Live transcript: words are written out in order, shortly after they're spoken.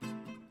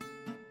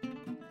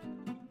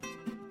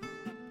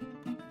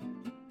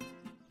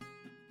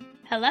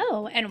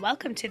Hello, and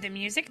welcome to the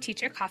Music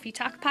Teacher Coffee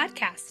Talk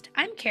podcast.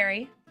 I'm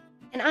Carrie.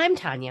 And I'm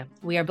Tanya.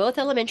 We are both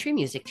elementary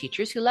music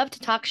teachers who love to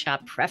talk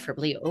shop,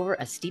 preferably over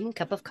a steaming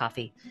cup of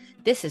coffee.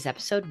 This is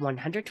episode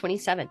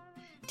 127.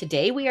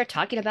 Today we are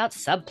talking about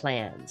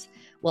subplans.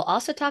 We'll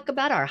also talk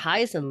about our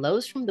highs and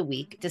lows from the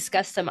week,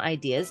 discuss some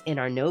ideas in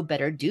our Know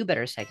Better, Do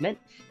Better segment,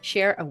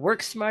 share a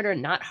work smarter,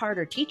 not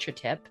harder teacher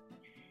tip.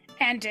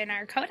 And in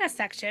our CODA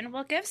section,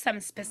 we'll give some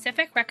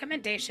specific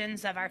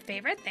recommendations of our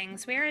favorite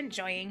things we are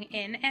enjoying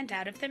in and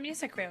out of the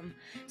music room.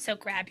 So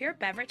grab your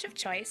beverage of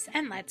choice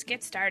and let's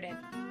get started.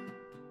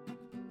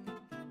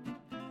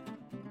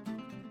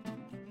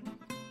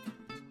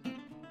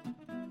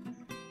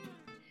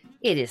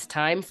 It is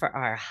time for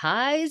our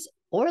highs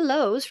or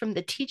lows from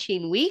the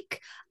teaching week.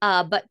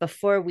 But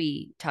before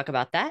we talk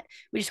about that,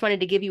 we just wanted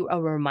to give you a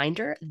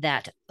reminder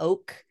that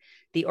OAK,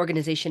 the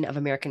Organization of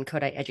American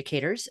Kodály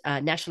Educators,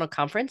 National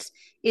Conference,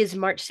 is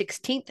March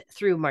 16th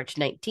through March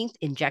 19th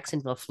in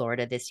Jacksonville,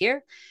 Florida this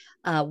year.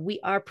 We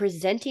are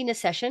presenting a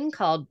session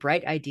called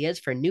Bright Ideas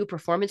for New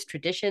Performance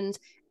Traditions,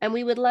 and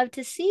we would love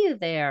to see you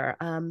there.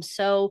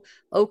 So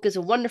Oak is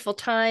a wonderful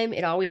time.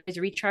 It always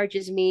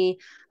recharges me.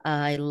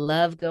 I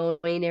love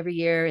going every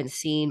year and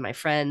seeing my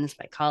friends,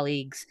 my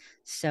colleagues.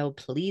 So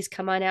please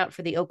come on out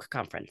for the Oak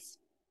Conference.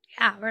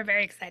 Yeah, we're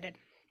very excited.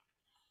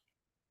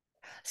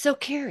 So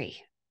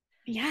Carrie,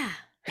 Yeah.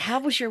 how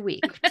was your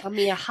week? Tell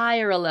me a high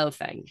or a low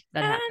thing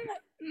that happened.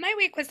 My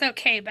week was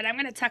okay, but I'm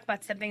going to talk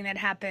about something that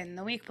happened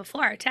the week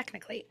before,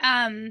 technically.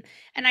 And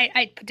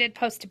I did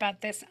post about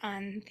this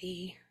on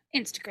the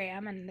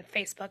Instagram and the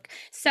Facebook.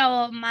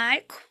 So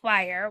my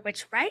choir,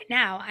 which right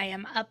now I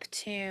am up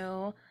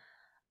to,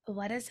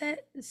 what is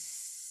it?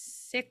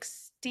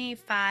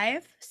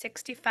 65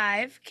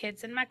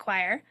 kids in my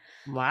choir.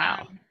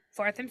 Wow.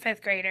 Fourth and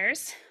fifth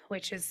graders,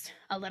 which is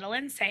a little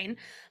insane,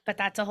 but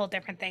that's a whole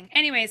different thing.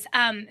 Anyways,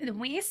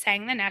 we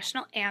sang the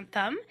national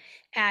anthem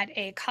at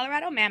a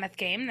Colorado Mammoth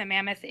game. The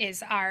Mammoth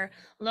is our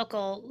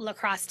local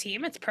lacrosse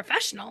team. It's a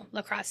professional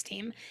lacrosse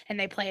team, and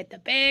they play at the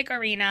big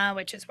arena,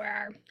 which is where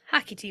our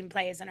hockey team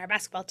plays and our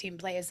basketball team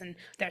plays, and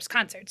there's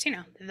concerts,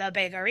 the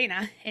big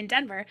arena in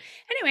Denver.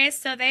 Anyways,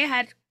 so they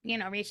had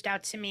reached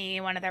out to me,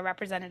 one of their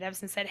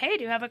representatives, and said, "Hey,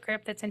 do you have a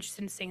group that's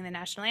interested in singing the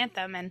national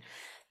anthem?" And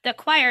the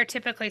choir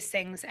typically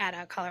sings at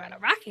a Colorado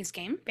Rockies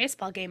game,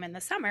 baseball game in the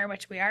summer,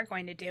 which we are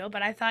going to do,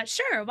 but I thought,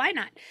 sure, why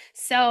not?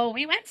 So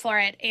we went for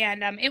it,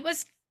 and it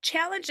was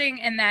challenging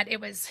in that it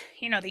was,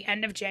 the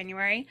end of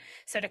January.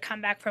 So to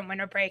come back from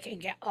winter break and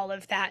get all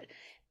of that,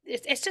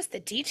 it's just the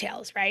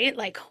details, right?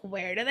 Like,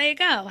 where do they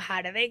go?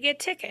 How do they get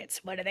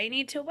tickets? What do they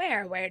need to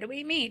wear? Where do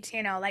we meet?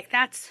 Like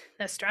that's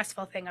the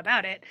stressful thing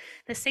about it.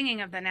 The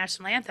singing of the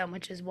national anthem,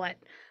 which is what,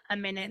 a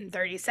minute and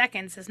 30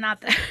 seconds, is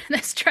not the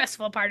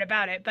stressful part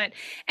about it. But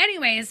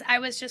anyways, I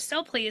was just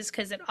so pleased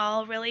because it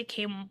all really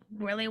came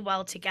really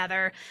well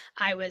together.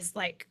 I was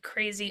like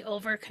crazy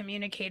over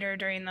communicator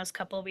during those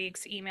couple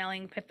weeks,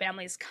 emailing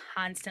families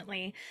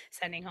constantly,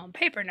 sending home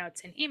paper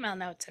notes and email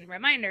notes and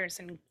reminders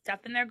and stuff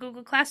in their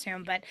Google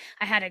Classroom. But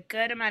I had a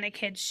good amount of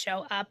kids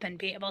show up and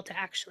be able to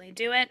actually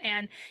do it.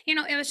 And,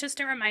 it was just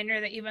a reminder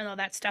that even though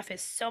that stuff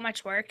is so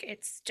much work,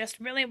 it's just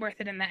really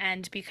worth it in the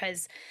end,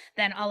 because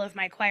then all of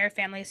my choir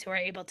families who were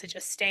able to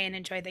just stay and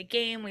enjoy the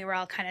game, we were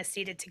all kind of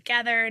seated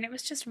together. And it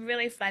was just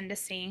really fun to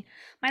see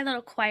my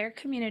little choir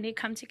community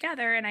come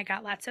together. And I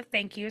got lots of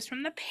thank yous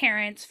from the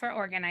parents for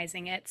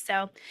organizing it.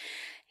 So,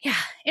 yeah,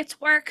 it's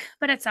work,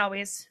 but it's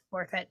always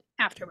worth it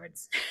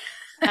afterwards.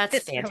 That's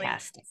It's really,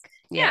 fantastic.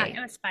 yeah, Yay.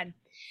 it was fun.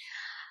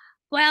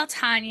 Well,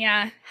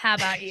 Tanya, how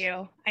about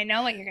you? I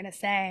know what you're going to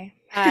say.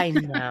 I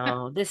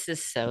know. This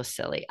is so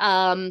silly.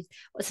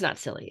 It's not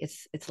silly.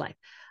 It's life.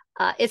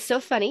 It's so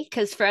funny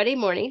because Friday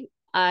morning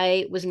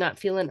I was not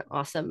feeling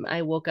awesome.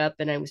 I woke up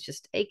and I was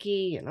just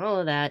achy and all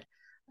of that,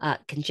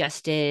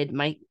 congested.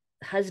 My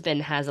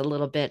husband has a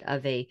little bit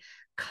of a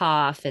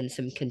cough and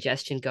some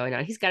congestion going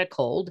on. He's got a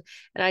cold,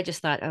 and I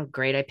just thought, oh,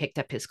 great, I picked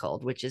up his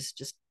cold, which is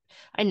just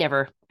I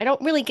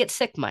don't really get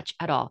sick much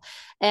at all.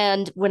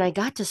 And when I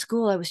got to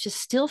school, I was just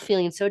still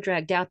feeling so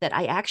dragged out that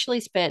I actually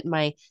spent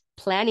my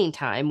planning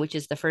time, which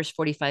is the first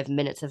 45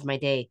 minutes of my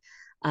day,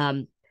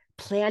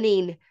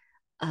 planning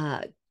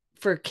uh,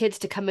 for kids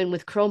to come in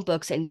with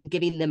Chromebooks and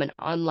giving them an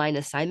online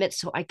assignment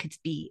so I could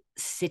be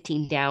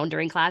sitting down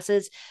during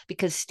classes,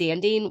 because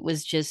standing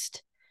was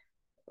just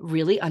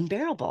really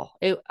unbearable.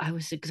 I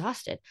was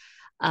exhausted.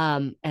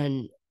 And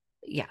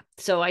yeah,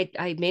 so I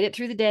made it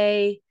through the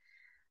day,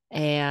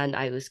 and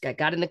I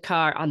got in the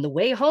car on the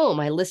way home.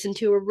 I listened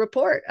to a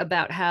report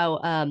about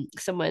how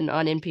someone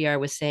on NPR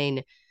was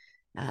saying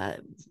uh,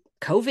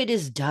 COVID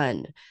is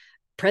done.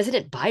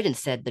 President Biden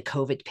said the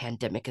COVID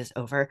pandemic is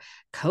over.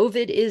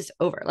 COVID is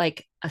over.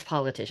 Like a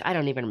politician. I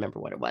don't even remember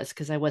what it was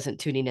because I wasn't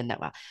tuning in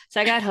that well.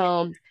 So I got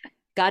home,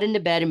 got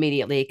into bed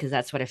immediately because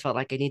that's what I felt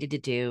like I needed to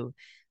do.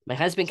 My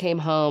husband came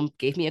home,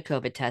 gave me a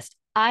COVID test.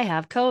 I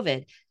have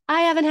COVID.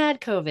 I haven't had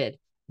COVID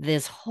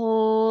this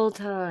whole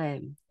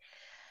time.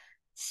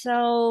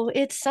 So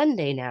it's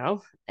Sunday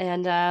now,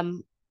 and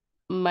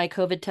my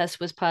COVID test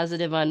was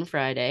positive on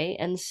Friday.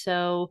 And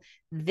so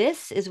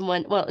this is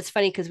one, well, it's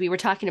funny because we were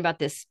talking about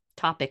this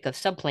topic of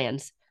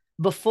subplans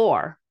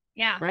before,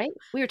 Yeah. right?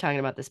 We were talking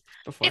about this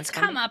before, It's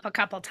come Tanya. up a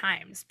couple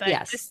times, but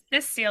Yes.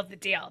 this sealed the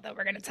deal that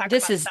we're going to talk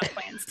This about is sub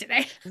plans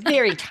today.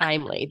 very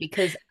timely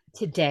because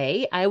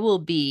today I will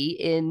be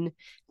in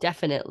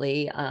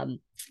definitely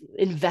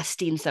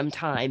investing some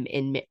time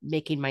in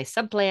making my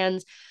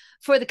subplans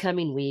for the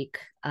coming week.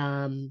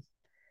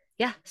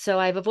 Yeah, so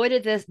I've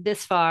avoided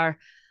this far.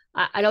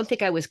 I don't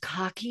think I was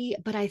cocky,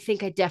 but I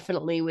think I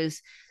definitely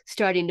was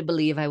starting to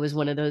believe I was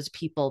one of those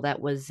people that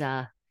was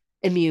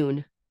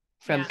immune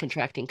from Yeah.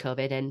 contracting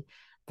COVID, and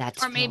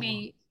that's Or wrong.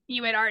 maybe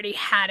you had already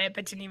had it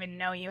but didn't even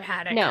know you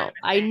had it kind No, of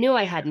a I thing. knew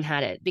I Yeah. hadn't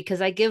had it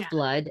because I give Yeah.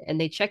 blood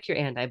and they check your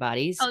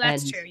antibodies, Oh,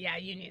 that's and true. Yeah,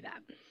 you knew that.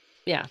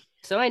 yeah,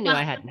 so I knew Well,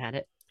 I hadn't had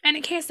it. and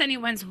in case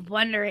anyone's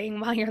wondering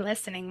while you're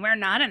listening, we're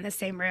not in the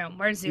same room.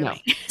 We're No,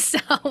 Zooming. So,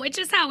 which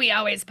is how we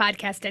always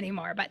podcast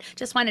anymore. But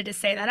just wanted to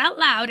say that out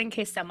loud in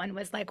case someone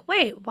was like,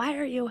 wait, why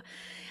are you?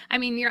 I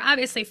mean, you're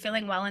obviously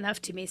feeling well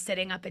enough to be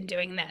sitting up and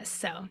doing this.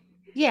 So,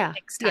 yeah,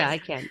 next yeah, time. I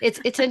can.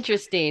 It's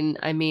interesting.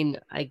 I mean,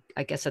 I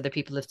guess other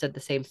people have said the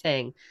same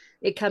thing.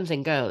 It comes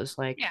and goes.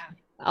 Like Yeah.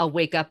 I'll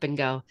wake up and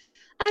go,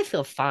 I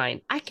feel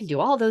fine. I can do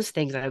all those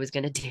things I was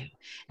going to do.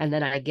 And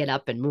then I get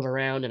up and move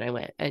around and I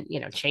went and,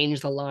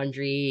 change the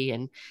laundry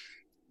and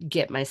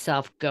get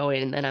myself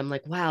going. And then I'm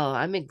like, wow,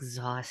 I'm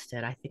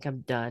exhausted. I think I'm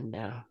done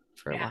now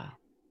for a Yeah. while.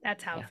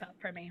 That's how it Yeah. felt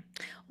for me.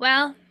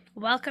 Well,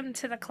 welcome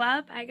to the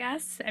club, I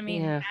guess. I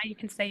mean, Yeah. now you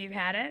can say you've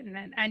had it, and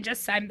then and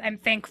just I'm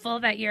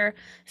thankful that you're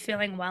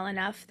feeling well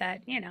enough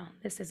that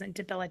this isn't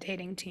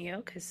debilitating to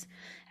you, because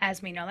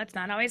as we know, that's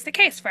not always the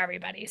case for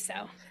everybody.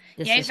 So,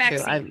 This yay is true.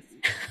 vaccines!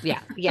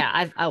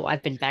 Yeah.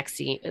 I've been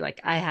vaccine. Like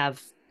I have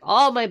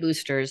all my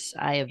boosters.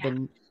 I have Yeah,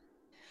 been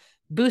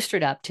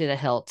boosted up to the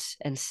hilt.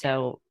 And yeah,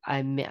 so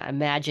I'm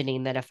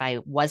imagining that if I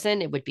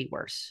wasn't, it would be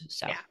worse.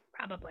 So, yeah,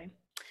 probably.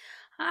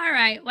 All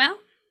right, well,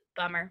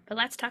 bummer, but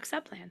let's talk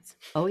sub plans.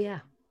 oh, yeah.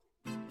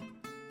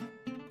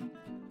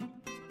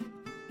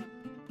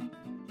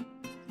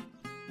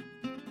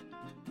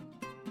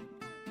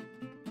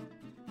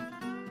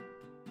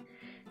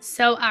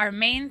 So, our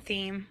main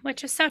theme,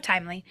 which is so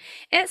timely,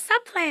 is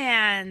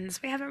subplans.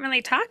 We haven't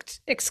really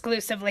talked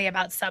exclusively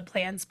about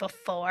subplans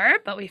before,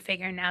 but we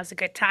figure now's a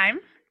good time.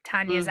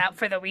 Tanya's Mm, out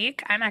for the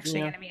week. I'm actually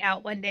yeah. going to be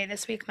out one day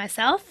this week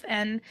myself.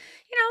 And,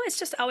 it's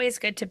just always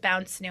good to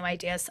bounce new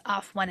ideas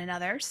off one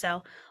another.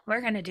 So, we're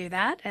going to do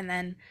that. And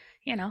then,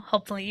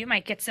 hopefully you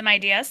might get some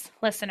ideas,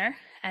 listener,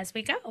 as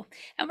we go.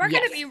 And we're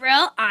going to be Yes.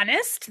 real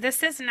honest.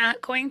 This is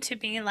not going to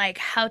be like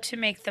how to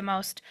make the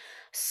most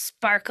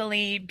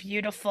sparkly,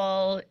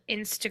 beautiful,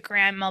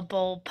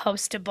 Instagrammable,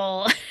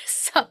 postable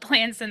sub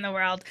plans in the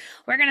world.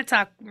 We're going to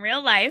talk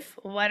real life.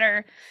 What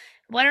are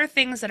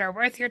things that are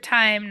worth your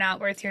time, not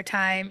worth your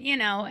time?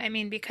 I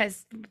mean,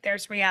 because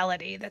there's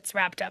reality that's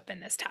wrapped up in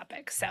this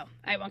topic. So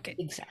I won't get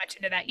too Exactly. much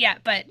into that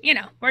yet, but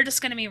we're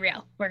just going to be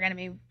real. We're going to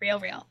be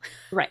real, real.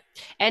 Right.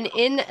 And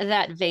in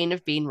that vein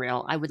of being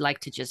real, I would like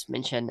to just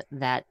mention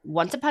that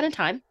once upon a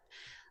time,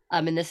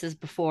 and this is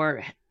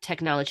before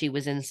technology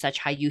was in such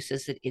high use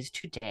as it is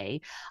today,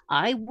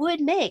 I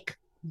would make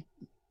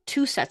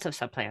two sets of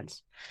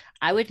subplans.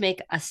 I would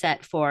make a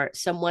set for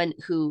someone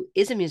who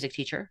is a music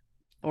teacher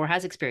or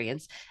has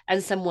experience,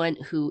 and someone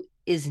who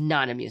is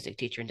not a music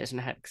teacher and doesn't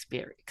have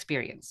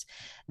experience.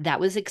 That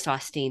was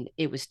exhausting.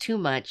 It was too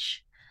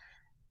much.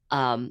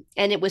 And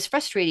it was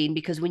frustrating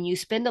because when you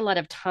spend a lot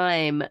of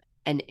time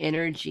and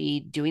energy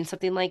doing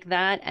something like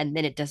that, and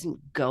then it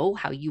doesn't go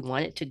how you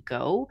want it to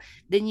go,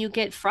 then you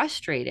get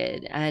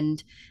frustrated.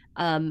 And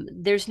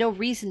there's no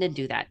reason to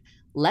do that.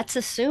 Let's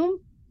assume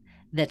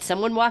that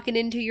someone walking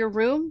into your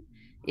room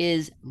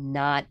is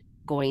not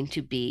going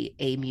to be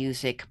a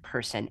music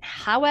person.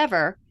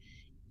 However,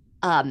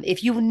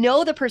 if you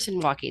know the person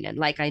walking in,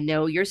 like I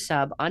know your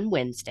sub on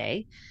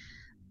Wednesday,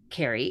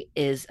 Carrie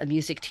is a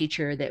music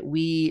teacher that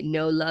we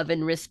know, love,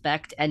 and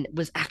respect, and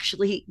was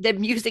actually the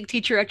music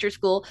teacher at your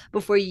school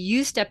before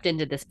you stepped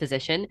into this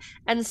position.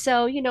 And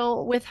so,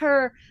 with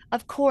her,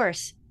 of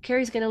course,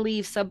 Carrie's going to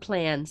leave sub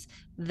plans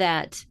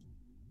that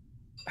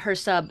her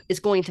sub is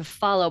going to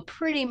follow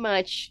pretty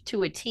much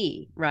to a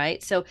T,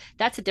 right? So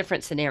that's a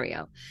different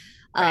scenario.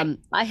 Right.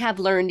 I have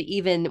learned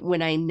even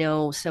when I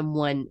know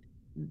someone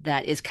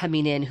that is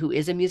coming in who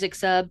is a music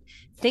sub,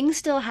 things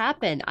still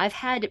happen. I've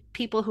had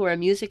people who are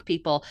music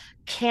people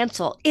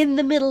cancel in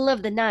the middle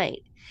of the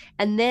night.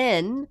 And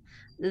then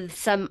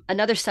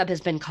another sub has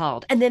been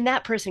called and then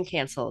that person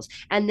cancels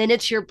and then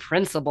it's your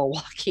principal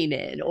walking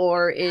in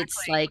or it's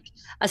Exactly. like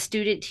a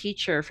student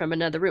teacher from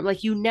another room.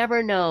 Like you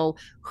never know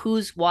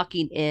who's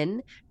walking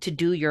in to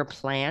do your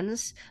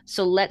plans.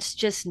 So let's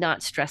just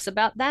not stress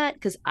about that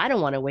because I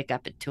don't want to wake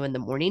up at 2 in the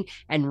morning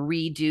and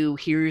redo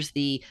here's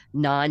the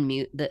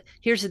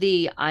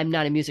I'm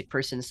not a music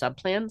person sub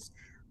plans.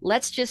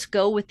 Let's just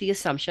go with the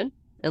assumption,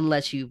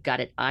 unless you've got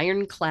it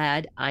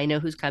ironclad, I know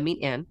who's coming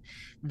in,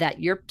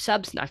 that your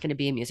sub's not going to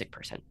be a music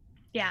person.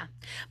 Yeah.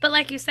 But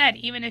like you said,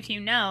 even if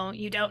you know,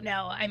 you don't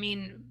know. I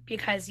mean,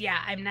 because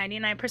yeah, I'm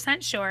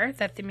 99% sure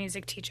that the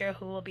music teacher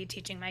who will be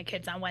teaching my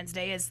kids on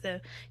Wednesday is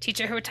the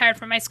teacher who retired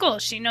from my school.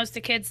 She knows the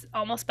kids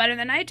almost better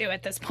than I do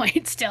at this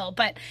point still,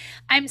 but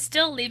I'm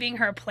still leaving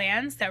her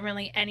plans that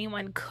really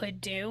anyone could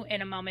do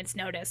in a moment's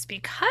notice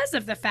because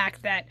of the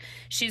fact that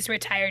she's a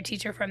retired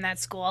teacher from that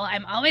school.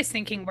 I'm always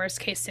thinking worst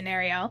case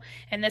scenario,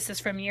 and this is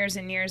from years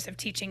and years of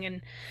teaching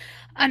in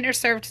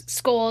underserved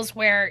schools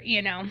where,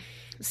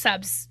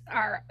 subs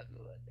are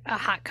a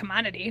hot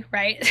commodity,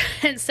 right?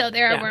 And so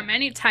there Yeah. were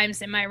many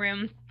times in my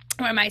room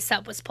where my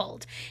sub was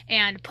pulled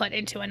and put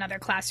into another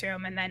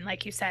classroom. And then,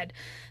 like you said,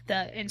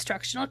 the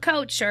instructional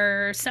coach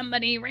or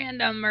somebody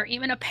random or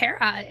even a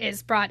para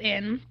is brought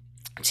in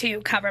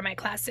to cover my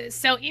classes.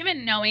 So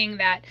even knowing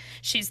that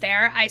she's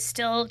there, I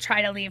still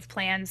try to leave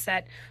plans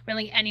that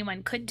really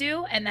anyone could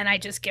do, and then I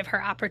just give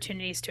her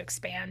opportunities to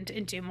expand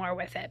and do more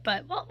with it.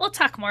 But we'll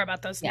talk more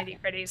about those Yeah.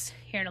 nitty gritties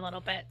here in a little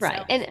bit.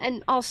 Right. So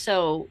And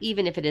also,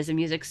 even if it is a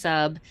music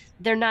sub,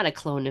 they're not a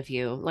clone of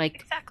you.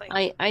 Like exactly.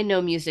 I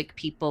know music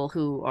people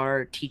who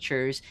are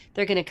teachers.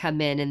 They're going to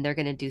come in and they're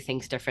going to do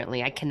things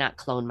differently. I cannot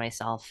clone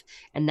myself,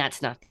 and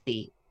that's not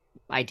the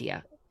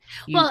idea.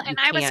 You Well, and you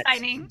I was can't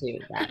finding do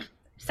that.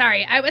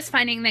 sorry, I was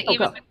finding that Oh,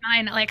 even go. with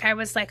mine, like I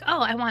was like,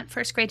 oh, I want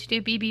first grade to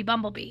do BB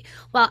Bumblebee.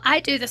 Well, I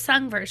do the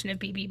sung version of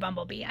BB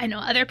Bumblebee. I know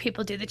other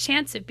people do the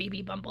chants of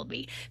BB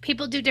Bumblebee.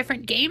 People do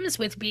different games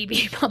with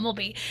BB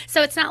Bumblebee.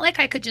 So it's not like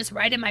I could just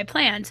write in my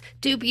plans,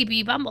 do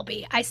BB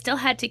Bumblebee. I still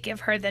had to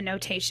give her the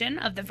notation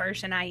of the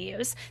version I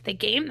use, the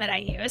game that I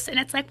use. And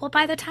it's like, well,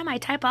 by the time I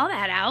type all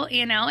that out,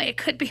 it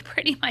could be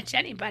pretty much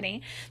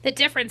anybody. The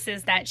difference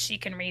is that she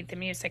can read the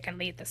music and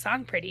lead the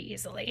song pretty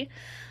easily.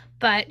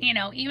 But,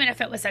 even if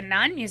it was a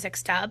non-music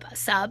sub,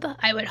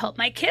 I would hope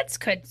my kids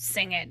could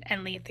sing it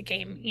and lead the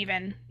game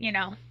even,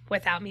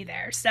 without me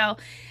there. So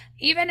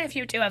even if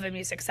you do have a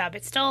music sub,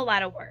 it's still a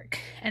lot of work.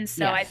 And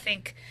so I Yes.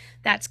 think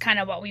that's kind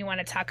of what we want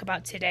to talk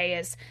about today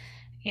is,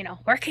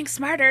 working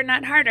smarter,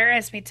 not harder,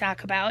 as we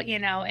talk about,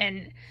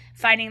 and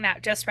finding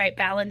that just right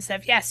balance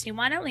of, yes, you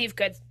want to leave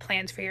good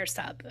plans for your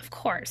sub, of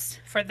course,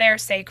 for their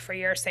sake, for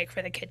your sake,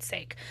 for the kids'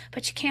 sake.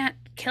 But you can't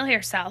kill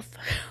yourself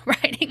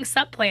writing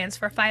sub plans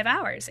for 5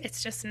 hours.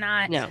 It's just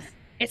not, No.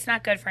 it's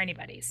not good for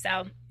anybody.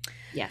 So,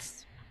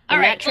 Yes. all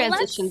And that right, well,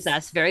 transitions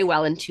us very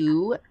well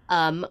into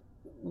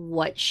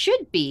what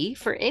should be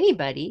for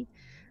anybody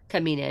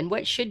coming in,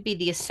 what should be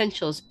the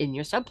essentials in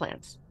your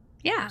subplans.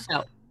 yeah.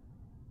 So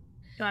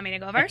You want me to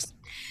go yeah, first?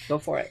 go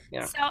for it.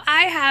 Yeah. So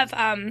I have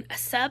a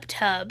sub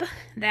tub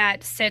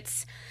that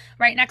sits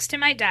right next to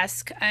my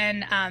desk,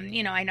 and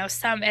I know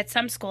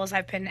some schools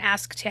I've been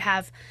asked to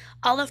have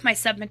all of my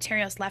sub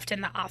materials left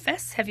in the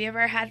office. Have you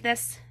ever had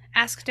this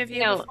asked of You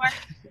you know, before?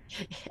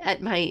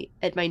 at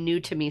my new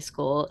to me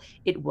school,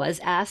 it was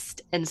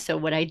asked, and so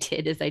what I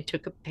did is I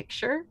took a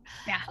picture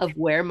Yeah, of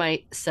where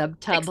my sub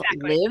tub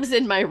exactly. lives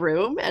in my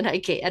room, and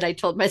I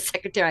told my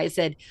secretary, I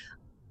said,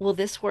 will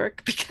this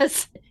work?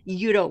 Because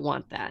you don't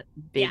want that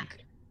Yeah.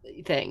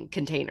 big thing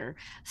container.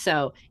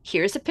 So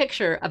here's a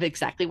picture of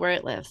exactly where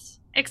it lives.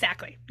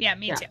 Exactly. Yeah,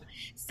 me Yeah. too.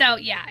 So,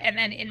 yeah, and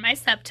then in my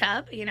sub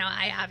tub,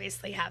 I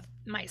obviously have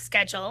my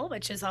schedule,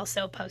 which is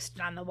also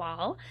posted on the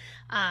wall.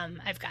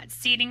 I've got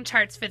seating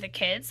charts for the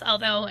kids,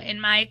 although in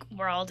my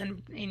world,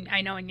 and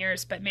I know in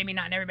yours, but maybe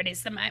not in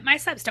everybody's, my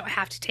subs don't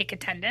have to take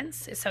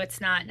attendance. So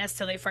it's not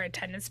necessarily for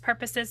attendance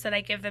purposes that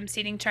I give them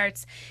seating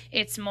charts.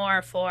 It's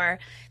more for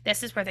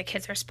this is where the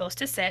kids are supposed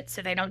to sit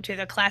so they don't do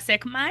the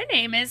classic, my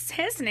name is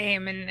his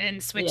name,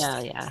 and switch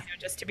Yeah, seats, yeah.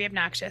 just to be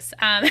obnoxious.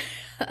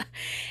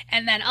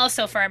 And then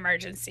also for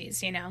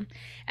emergencies,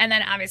 and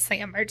then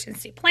obviously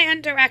emergency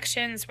plan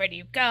directions. Where do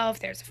you go if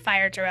there's a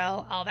fire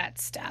drill? All that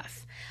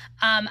stuff.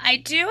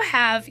 I do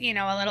have,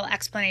 a little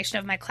explanation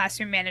of my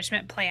classroom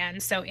management plan.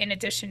 So, in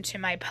addition to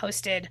my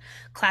posted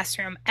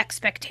classroom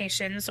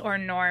expectations or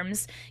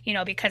norms,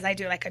 because I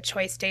do like a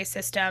choice day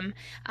system,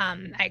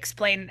 I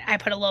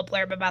put a little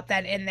blurb about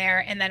that in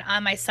there. And then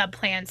on my sub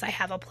plans, I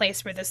have a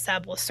place where the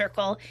sub will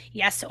circle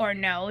yes or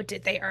no.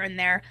 Did they earn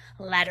their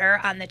letter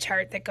on the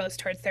chart that goes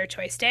towards their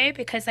choice day?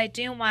 Because I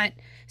do want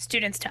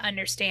students to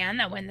understand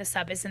that when the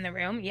sub is in the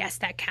room, yes,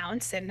 that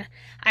counts. And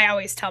I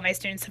always tell my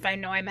students if I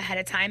know I'm ahead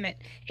of time, it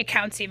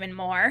counts even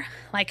more.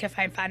 Like if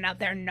I find out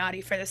they're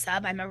naughty for the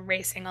sub, I'm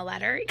erasing a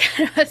letter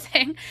kind of a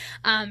thing.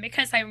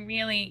 Because I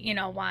really,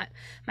 want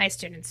my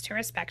students to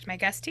respect my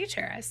guest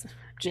teacher, as I'm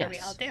sure we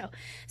all Yes. do.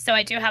 So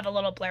I do have a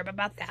little blurb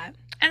about that.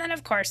 And then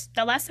of course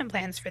the lesson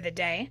plans for the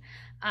day.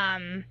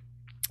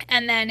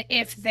 And then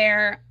if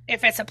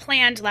it's a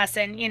planned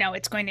lesson,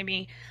 it's going to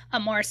be a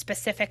more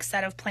specific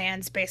set of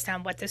plans based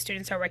on what the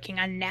students are working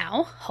on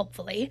now,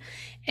 hopefully.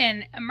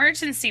 In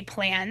emergency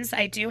plans,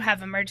 I do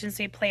have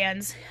emergency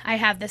plans. I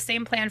have the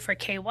same plan for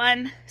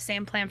K1,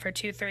 same plan for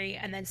 2, 3,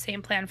 and then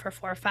same plan for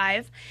 4,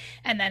 5,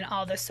 and then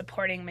all the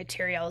supporting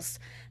materials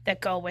that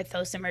go with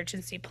those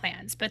emergency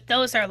plans. But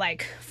those are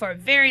like for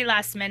very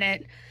last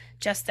minute,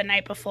 just the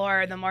night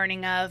before, the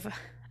morning of.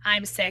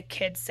 I'm sick,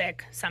 kid's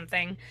sick,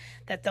 something,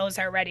 that those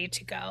are ready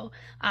to go.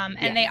 And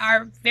they Yes.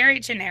 are very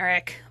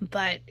generic,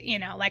 but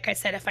like I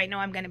said, if I know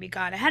I'm going to be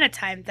gone ahead of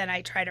time, then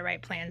I try to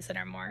write plans that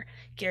are more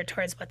geared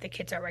towards what the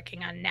kids are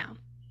working on now.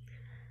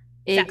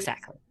 Is that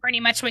Exactly. pretty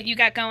much what you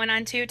got going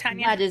on too,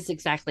 Tanya? That is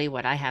exactly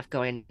what I have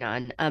going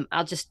on.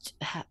 I'll just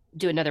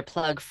do another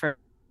plug for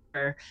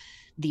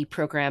the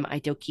program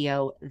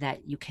Idokio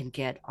that you can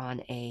get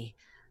on a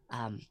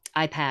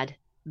iPad,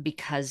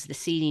 because the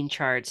seating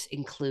charts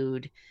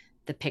include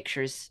the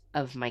pictures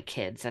of my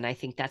kids. And I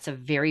think that's a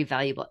very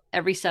valuable.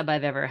 Every sub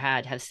I've ever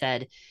had have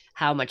said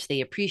how much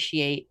they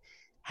appreciate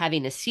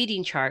having a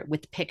seating chart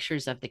with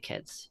pictures of the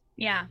kids.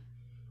 Yeah.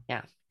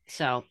 Yeah.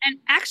 So And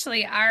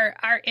actually,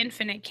 our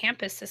infinite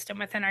campus system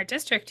within our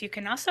district, you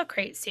can also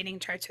create seating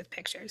charts with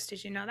pictures.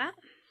 Did you know that?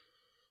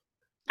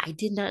 I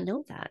did not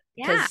know that,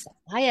 Yeah. because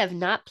I have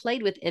not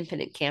played with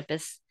Infinite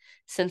Campus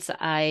since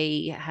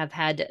I have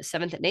had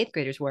seventh and eighth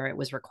graders where it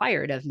was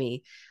required of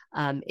me.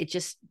 It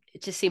just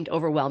seemed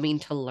overwhelming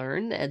to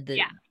learn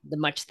Yeah. the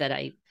much that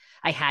I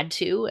had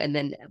to, and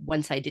then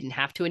once I didn't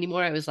have to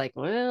anymore, I was like,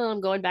 well,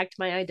 I'm going back to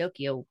my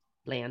Idokio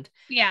land.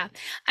 Yeah.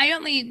 I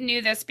only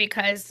knew this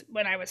because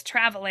when I was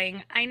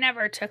traveling, I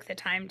never took the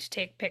time to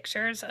take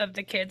pictures of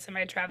the kids in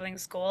my traveling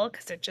school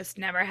because it just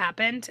never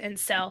happened. And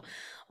so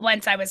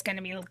once I was going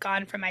to be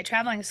gone from my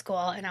traveling school,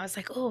 and I was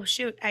like, oh,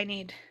 shoot, I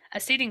need a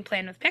seating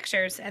plan with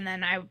pictures. And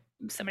then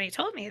somebody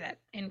told me that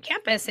in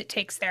campus it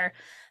takes their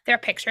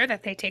picture,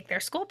 that they take their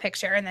school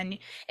picture, and then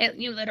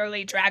you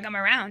literally drag them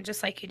around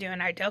just like you do in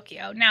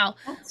Idokio. Now,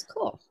 That's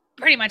cool.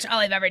 pretty much all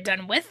I've ever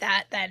done with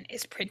that then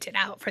is print it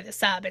out for the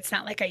sub. It's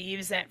not like I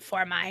use it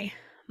for my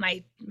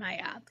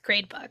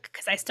grade book,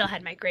 because I still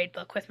had my grade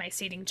book with my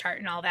seating chart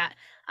and all that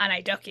on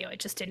Idokio. It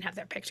just didn't have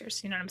their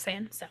pictures. You know what I'm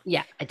saying? So,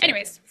 Yeah, I do.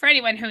 anyways, for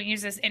anyone who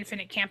uses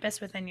Infinite Campus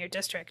within your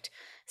district,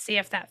 see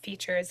if that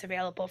feature is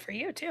available for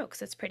you too,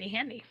 because it's pretty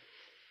handy.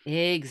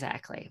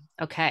 Exactly.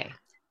 Okay.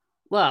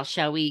 Well,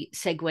 shall we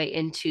segue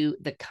into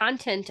the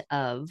content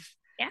of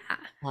Yeah.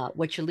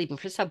 what you're leaving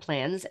for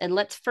subplans? And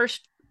let's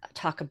first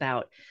talk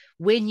about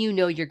when you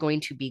know you're going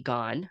to be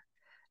gone,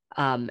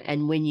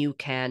 and when you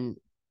can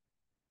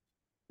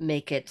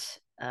make it,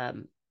 I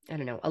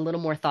don't know, a little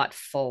more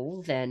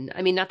thoughtful than,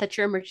 I mean, not that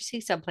your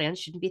emergency subplans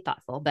shouldn't be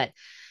thoughtful, but,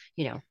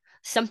 you know,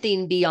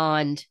 something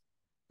beyond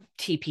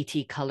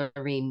TPT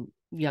coloring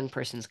young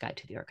person's guide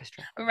to the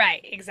orchestra.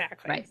 Right.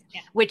 Exactly. Right. Yeah.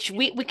 Which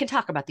we can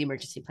talk about the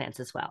emergency plans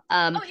as well.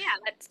 Oh yeah.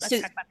 Let's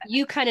So talk about that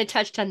you kind of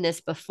touched on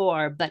this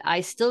before, but I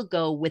still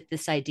go with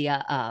this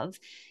idea of,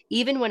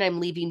 even when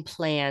I'm leaving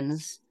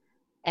plans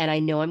and I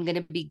know I'm going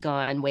to be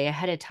gone way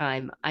ahead of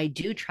time, I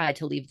do try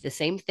to leave the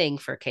same thing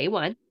for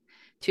K1,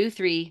 2,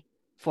 3,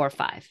 4,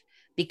 5,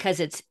 because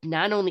it's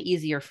not only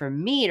easier for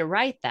me to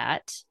write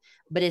that,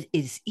 but it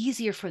is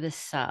easier for the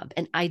sub.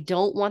 And I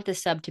don't want the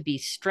sub to be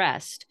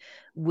stressed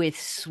with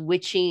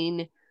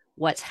switching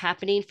what's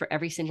happening for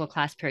every single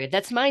class period.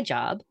 That's my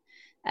job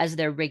as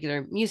their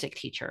regular music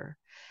teacher.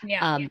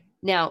 Yeah.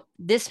 Now,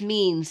 this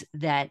means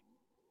that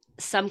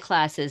some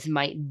classes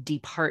might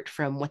depart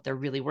from what they're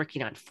really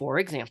working on. For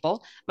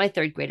example, my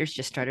third graders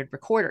just started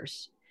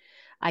recorders.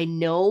 I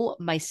know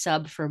my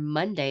sub for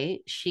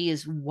Monday, she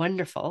is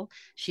wonderful.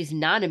 She's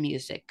not a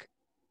music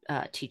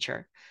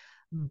teacher,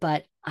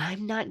 but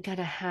I'm not going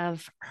to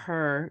have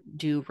her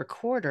do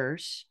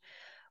recorders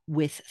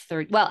with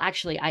third. Well,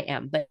 actually, I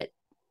am, but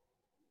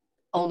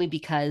only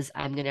because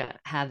I'm going to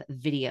have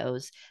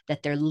videos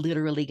that they're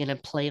literally going to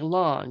play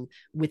along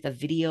with a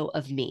video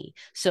of me.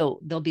 So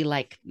there'll be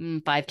like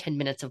 5-10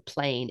 minutes of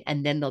playing,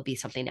 and then there'll be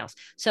something else.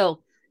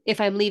 So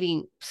if I'm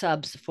leaving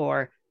subs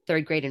for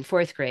third grade and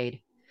fourth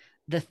grade,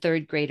 the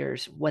third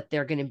graders, what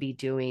they're going to be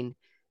doing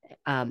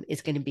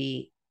is going to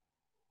be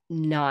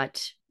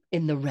not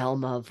in the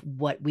realm of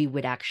what we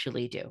would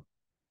actually do.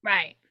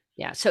 Right.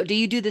 Yeah. So do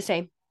you do the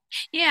same?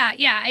 Yeah,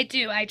 yeah, I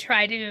do. I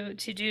try to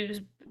do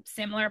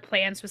similar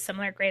plans with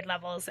similar grade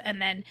levels,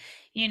 and then,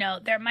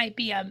 there might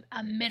be a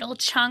middle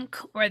chunk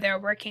where they're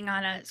working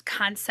on a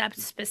concept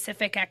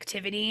specific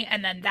activity,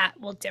 and then that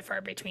will differ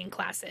between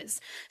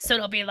classes. So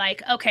it'll be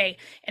like, okay,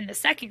 in the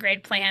second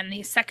grade plan,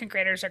 these second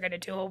graders are going to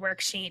do a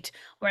worksheet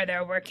where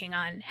they're working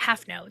on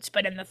half notes,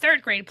 but in the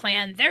third grade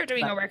plan, they're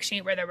doing a Right.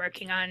 worksheet where they're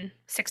working on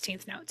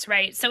 16th notes,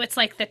 right? So it's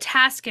like the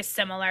task is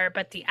similar,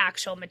 but the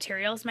actual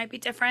materials might be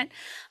different.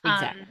 Um,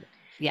 Exactly.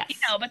 Yes.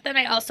 but then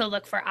I also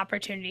look for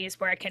opportunities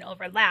where it can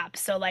overlap.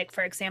 So, like,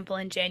 for example,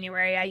 in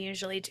January, I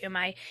usually do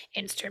my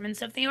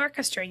instruments of the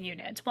orchestra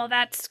unit. Well,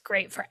 that's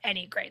great for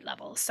any grade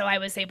level. So, I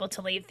was able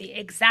to leave the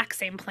exact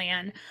same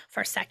plan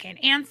for second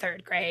and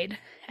third grade.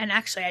 And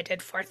actually, I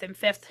did fourth and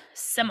fifth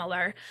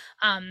similar,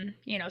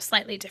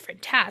 slightly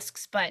different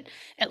tasks, but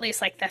at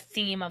least like the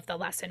theme of the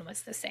lesson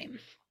was the same.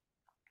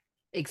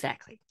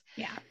 Exactly.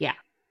 Yeah. Yeah.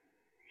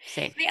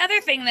 Same. The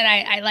other thing that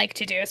I like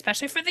to do,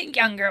 especially for the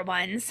younger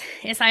ones,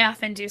 is I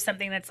often do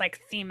something that's like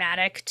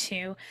thematic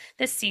to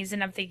the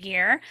season of the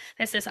year.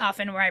 This is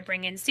often where I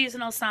bring in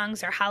seasonal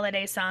songs or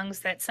holiday songs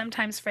that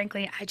sometimes,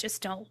 frankly, I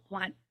just don't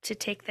want to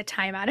take the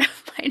time out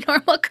of my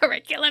normal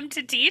curriculum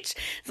to teach.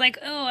 It's like,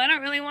 oh, I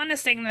don't really want to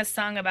sing this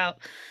song about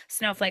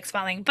snowflakes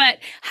falling. But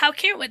how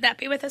cute would that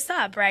be with a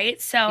sub,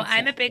 right? So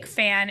I'm a big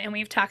Exactly. fan, and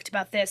we've talked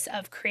about this,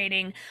 of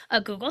creating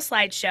a Google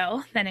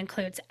slideshow that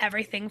includes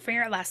everything for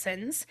your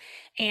lessons.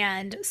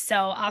 And so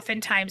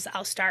oftentimes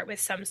I'll start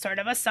with some sort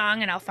of a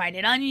song and I'll find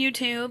it on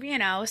YouTube,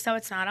 so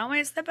it's not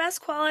always the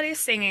best quality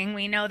singing,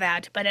 we know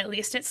that, but at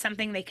least it's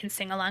something they can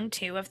sing along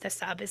to if the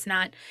sub is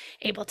not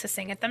able to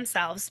sing it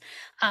themselves.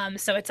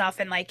 So it's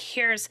often like,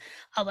 here's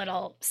a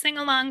little sing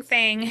along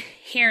thing,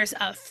 here's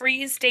a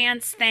freeze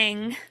dance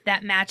thing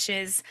that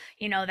matches,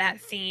 that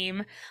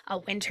theme, a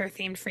winter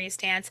themed freeze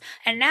dance.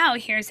 And now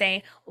here's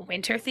a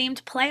winter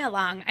themed play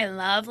along. I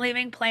love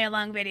leaving play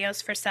along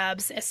videos for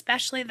subs,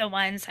 especially the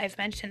ones I've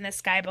mentioned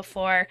this guy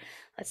before.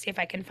 Let's see if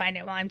I can find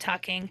it while I'm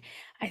talking.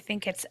 I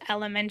think it's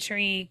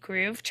Elementary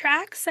Groove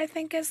Tracks, I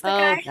think is the Oh,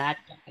 guy. that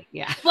guy.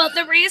 Yeah. Well,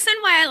 the reason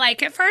why I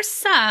like it for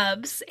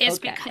subs is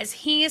Okay. because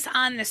he's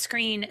on the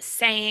screen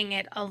saying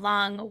it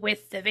along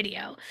with the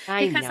video.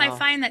 I Because I know.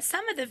 find that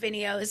some of the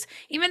videos,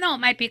 even though it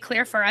might be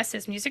clear for us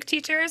as music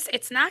teachers,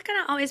 it's not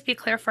going to always be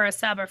clear for a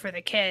sub or for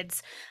the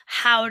kids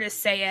how to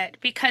say it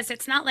because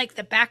it's not like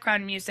the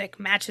background music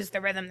matches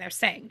the rhythm they're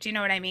saying. Do you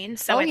know what I mean?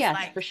 So Oh, it's yes,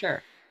 for like,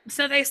 sure.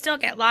 so they still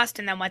get lost,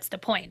 and then what's the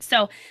point?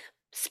 So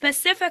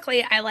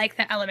specifically, I like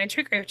the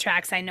elementary group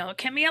tracks. I know it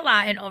can be a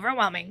lot and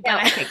overwhelming, but Now,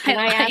 I, okay, can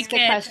I I ask like a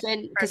it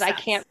question? for Because I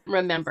subs. can't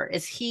remember.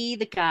 Is he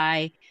the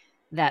guy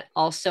that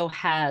also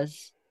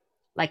has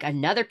like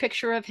another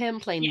picture of him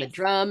playing the Yes.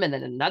 drum and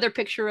then another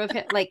picture of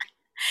him like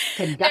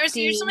There's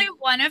usually conducting?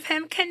 one of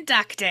him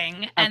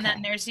conducting, and then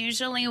Okay. there's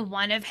usually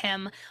one of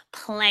him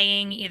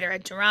playing either a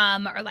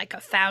drum or like a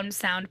found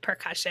sound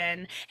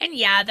percussion. And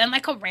yeah, then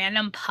like a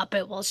random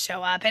puppet will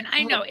show up. And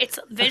I know Oh, it's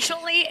okay.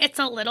 visually, it's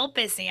a little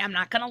busy, I'm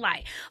not gonna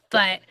lie.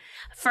 Yeah. But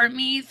for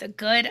me, the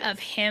good of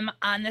him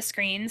on the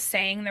screen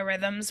saying the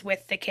rhythms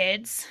with the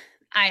kids,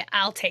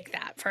 I'll take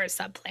that for a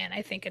sub plan.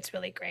 I think it's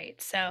really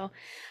great. So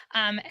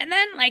and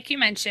then, like you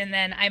mentioned,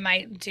 then I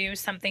might do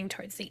something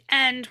towards the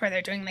end where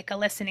they're doing like a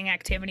listening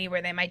activity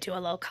where they might do a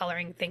little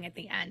coloring thing at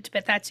the end,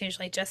 but that's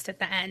usually just at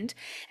the end.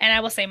 And I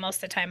will say most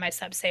of the time my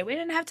subs say, we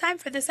didn't have time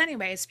for this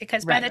anyways,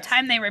 because by the Right.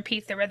 time they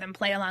repeat the rhythm,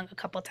 play along a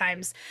couple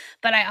times.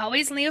 But I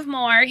always leave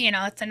more,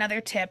 it's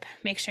another tip.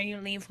 Make sure you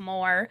leave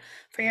more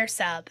for your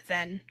sub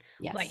than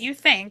what Yes. you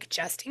think,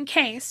 just in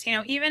case,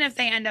 even if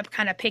they end up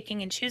kind of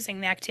picking and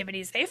choosing the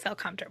activities they feel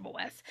comfortable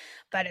with.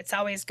 But it's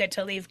always good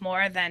to leave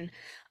more than,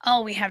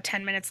 oh, we have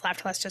 10 minutes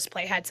left. Let's just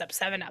play Heads Up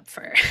 7 Up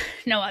for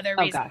no other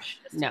Oh reason gosh.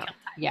 than just to No. kill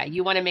time. Yeah,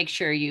 you want to make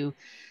sure you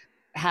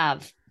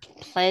have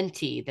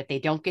plenty that they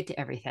don't get to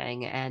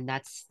everything, and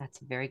that's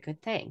a very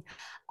good thing.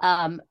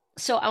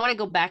 So I want to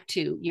go back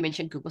to, you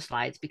mentioned Google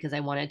Slides because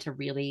I wanted to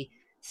really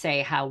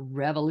say how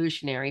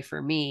revolutionary for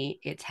me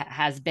it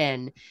has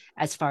been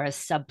as far as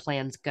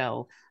subplans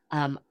go.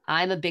 I'm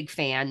a big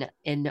fan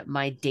in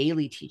my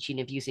daily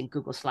teaching of using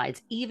Google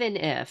Slides, even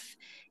if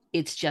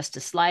it's just a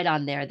slide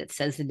on there that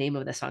says the name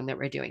of the song that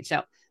we're doing.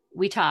 So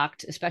we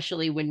talked,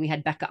 especially when we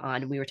had Becca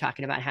on, and we were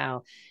talking about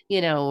how,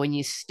 when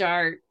you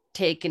start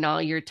taking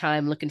all your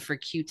time looking for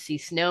cutesy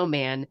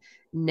snowman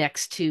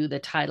next to the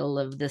title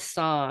of the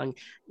song,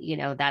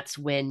 that's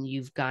when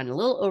you've gone a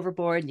little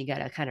overboard and you got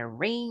to kind of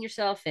rein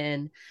yourself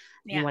in.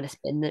 You Yeah. want to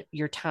spend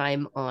your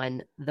time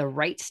on the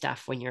right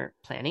stuff when you're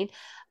planning.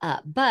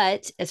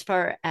 But as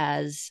far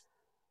as,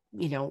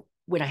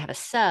 when I have a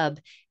sub,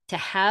 to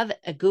have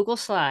a Google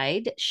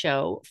slide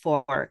show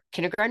for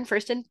kindergarten,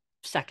 first and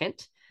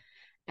second,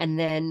 and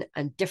then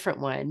a different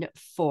one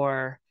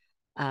for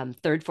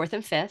third, fourth,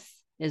 and fifth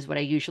is what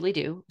I usually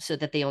do so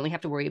that they only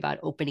have to worry about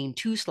opening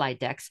two slide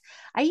decks.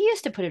 I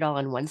used to put it all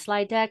on one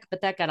slide deck,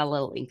 but that got a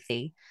little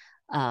lengthy.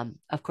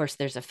 Of course,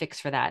 there's a fix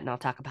for that, and I'll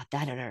talk about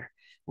that in our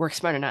Work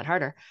Smarter, Not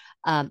Harder.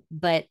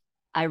 But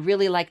I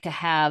really like to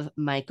have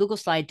my Google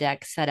slide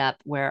deck set up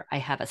where I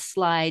have a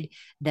slide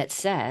that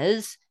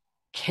says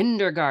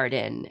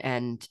kindergarten,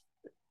 and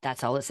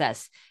that's all it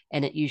says.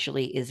 And it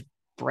usually is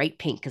bright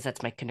pink because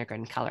that's my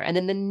kindergarten color. And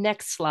then the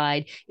next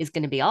slide is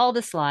going to be all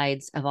the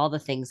slides of all the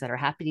things that are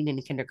happening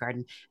in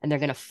kindergarten, and they're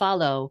going to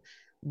follow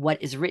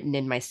what is written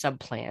in my sub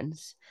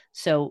plans.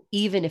 So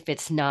even if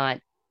it's not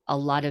a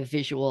lot of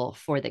visual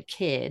for the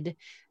kid,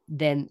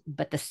 then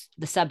but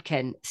the sub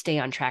can stay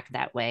on track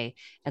that way.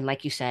 And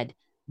like you said,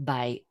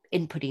 by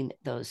inputting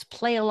those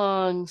play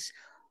alongs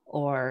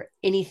or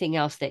anything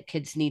else that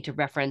kids need to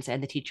reference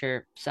and the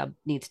teacher sub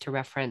needs to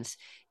reference,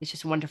 it's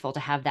just wonderful to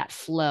have that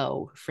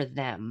flow for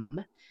them,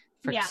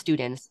 for Yeah.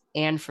 students,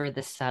 and for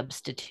the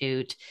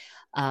substitute,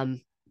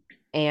 um,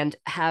 and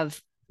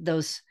have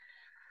those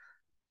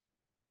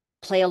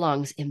play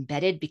alongs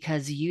embedded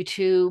because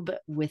YouTube,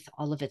 with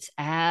all of its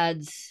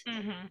ads,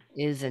 Mm-hmm.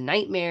 is a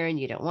nightmare and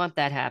you don't want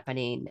that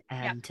happening.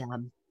 Yep.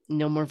 And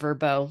no more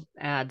Verbo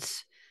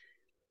ads.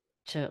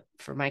 to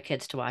for my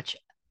kids to watch.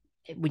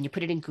 When you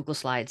put it in Google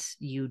Slides,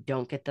 you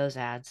don't get those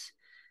ads,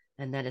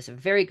 and that is a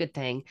very good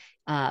thing.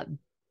 Uh,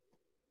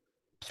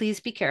 please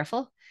be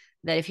careful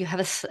that if you have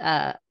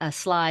a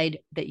slide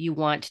that you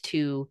want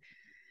to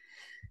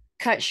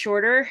cut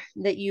shorter,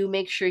 that you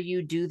make sure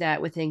you do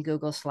that within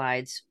Google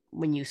Slides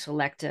when you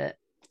select a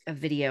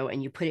video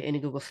and you put it in a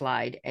Google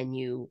Slide and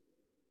you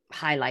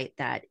highlight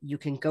that. You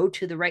can go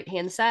to the right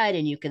hand side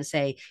and you can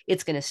say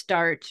it's going to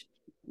start,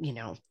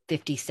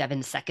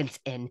 57 seconds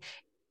in.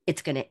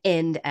 It's going to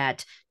end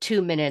at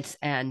 2 minutes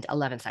and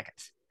 11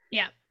 seconds.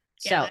 Yeah.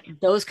 So Yeah.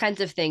 those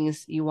kinds of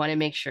things you want to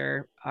make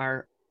sure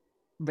are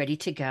ready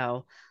to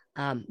go.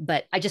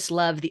 But I just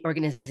love the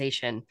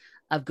organization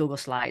of Google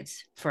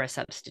Slides for a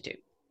substitute.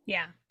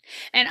 Yeah.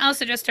 And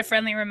also just a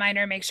friendly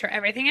reminder, make sure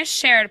everything is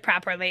shared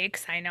properly.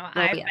 Cause I know Oh,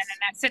 I've been in yes.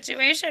 that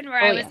situation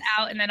where Oh, I was yes.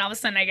 out and then all of a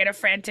sudden I get a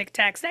frantic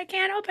text, I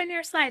can't open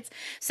your slides.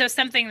 So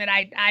something that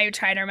I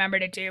try to remember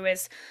to do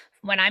is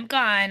when I'm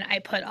gone, I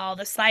put all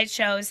the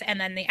slideshows and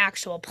then the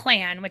actual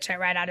plan, which I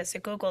write out as a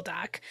Google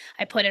Doc.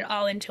 I put it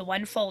all into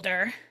one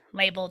folder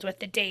labeled with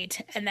the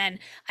date, and then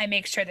I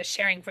make sure the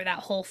sharing for that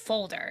whole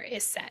folder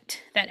is set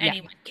that Yeah.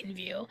 anyone can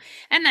view.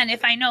 And then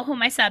if I know who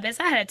my sub is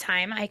ahead of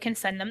time, I can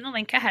send them the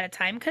link ahead of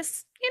time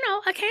because,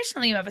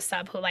 occasionally you have a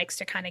sub who likes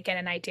to kind of get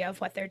an idea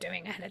of what they're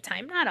doing ahead of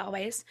time. Not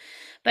always.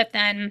 But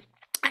then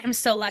I'm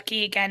so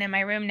lucky again in my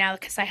room now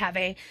because I have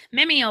a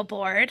Mimeo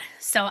board,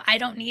 so I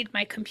don't need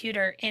my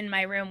computer in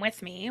my room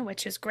with me,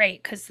 which is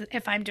great because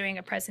if I'm doing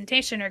a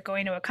presentation or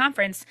going to a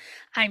conference,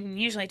 I'm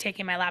usually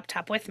taking my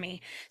laptop with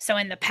me. So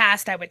in the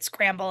past, I would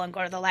scramble and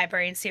go to the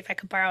library and see if I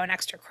could borrow an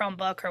extra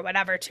Chromebook or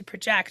whatever to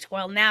project.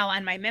 Well, now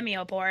on my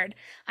Mimeo board,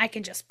 I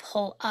can just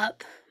pull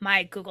up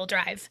my Google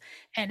Drive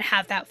and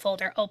have that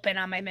folder open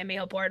on my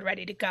Mimeo board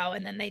ready to go,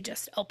 and then they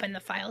just open the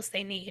files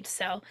they need.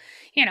 So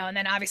and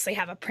then obviously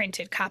have a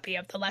printed copy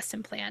of the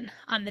lesson plan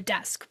on the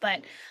desk.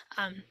 But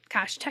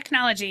gosh,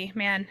 technology,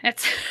 man,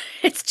 it's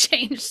it's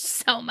changed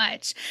so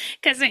much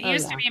because it Oh,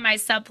 used to yeah. be my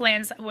sub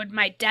plans would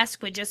my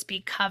desk would just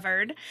be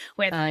covered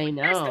with I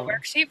here's the know.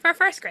 worksheet for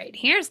first grade,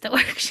 here's the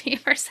worksheet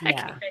for second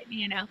Yeah.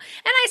 grade, and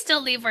I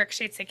still leave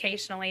worksheets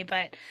occasionally,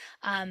 but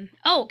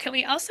oh, can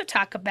we also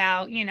talk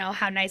about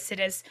how nice it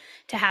is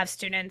to have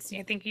students?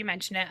 I think you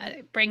mentioned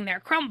it, bring their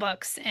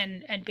Chromebooks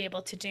and be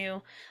able to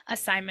do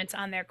assignments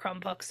on their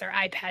Chromebooks or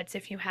iPads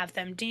if you have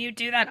them. Do you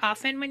do that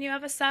often when you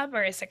have a sub,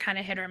 or is it kind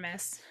of hit or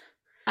miss?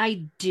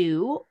 I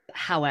do.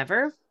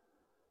 However,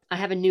 I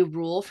have a new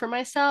rule for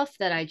myself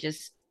that I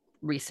just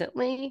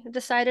recently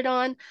decided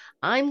on.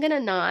 I'm going to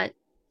not,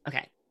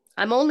 okay,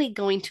 I'm only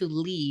going to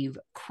leave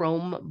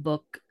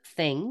Chromebook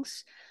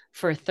things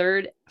for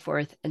third,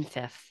 fourth, and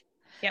fifth.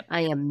 Yep.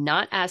 I am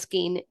not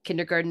asking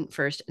kindergarten,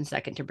 first, and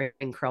second to bring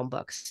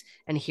Chromebooks.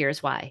 And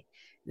here's why: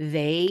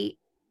 they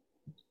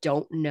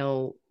don't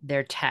know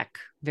their tech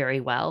very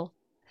well.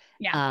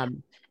 Yeah.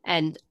 Um,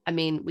 and I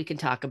mean, we can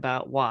talk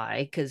about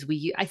why, because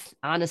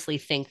honestly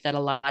think that a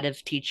lot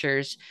of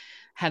teachers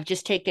have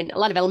just taken, a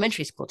lot of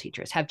elementary school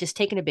teachers have just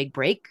taken a big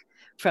break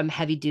from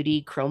heavy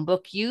duty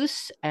Chromebook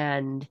use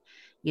and,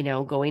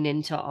 going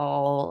into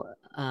all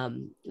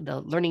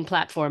the learning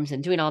platforms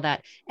and doing all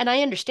that. And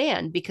I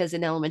understand because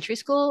in elementary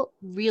school,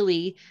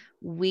 really,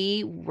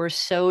 we were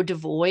so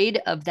devoid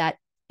of that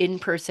in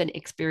person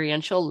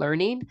experiential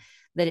learning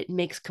that it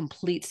makes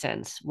complete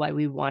sense why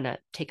we want to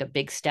take a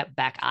big step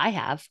back.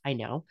 I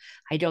know,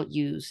 I don't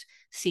use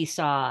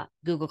Seesaw,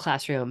 Google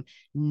Classroom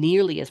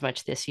nearly as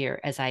much this year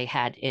as I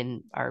had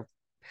in our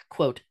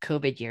quote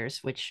COVID years,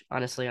 which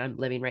honestly I'm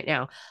living right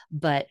now.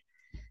 But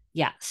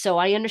yeah, so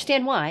I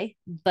understand why.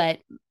 But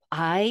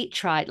I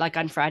tried, like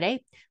on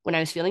Friday when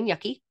I was feeling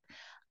yucky,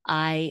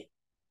 I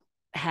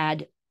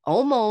had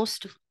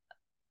almost,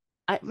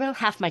 well,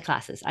 half my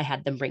classes, I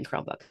had them bring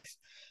Chromebooks.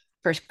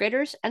 First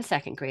graders and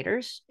second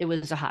graders, it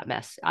was a hot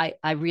mess. I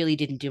really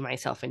didn't do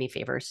myself any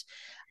favors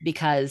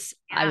because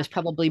I Yeah. was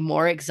probably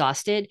more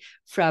exhausted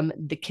from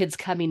the kids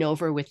coming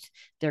over with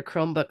their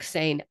Chromebook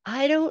saying,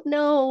 I don't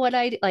know what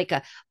like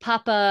a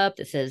pop up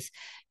that says,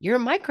 your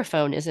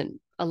microphone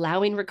isn't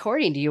allowing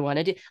recording. Do you want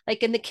to do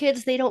like, and the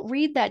kids, they don't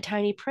read that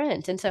tiny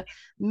print. And so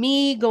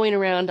me going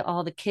around to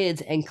all the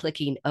kids and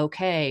clicking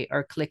okay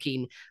or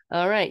clicking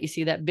all right, you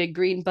see that big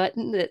green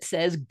button that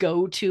says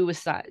go to a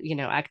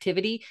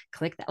activity?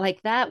 Click that.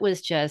 Like that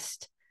was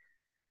just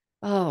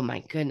oh my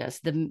goodness.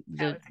 The That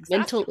the was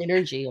mental exhausting.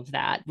 energy of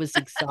that was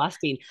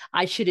exhausting.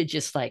 I should have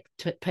just like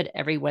put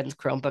everyone's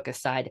Chromebook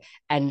aside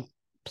and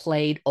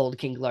played Old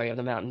King Glory of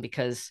the Mountain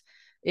because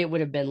it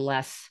would have been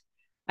less.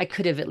 I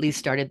could have at least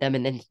started them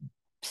and then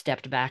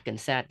stepped back and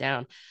sat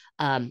down.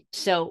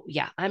 So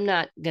yeah, I'm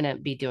not gonna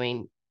be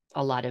doing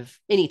a lot of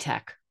any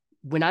tech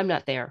when I'm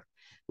not there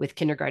with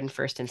kindergarten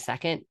first and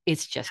second.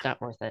 It's just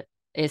not worth it.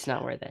 It's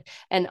not worth it.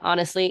 And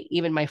honestly,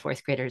 even my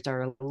fourth graders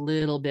are a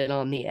little bit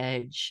on the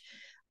edge.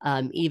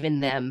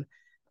 Even them,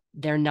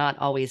 they're not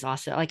always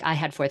awesome. Like I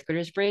had fourth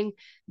graders bring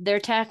their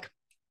tech.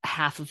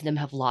 Half of them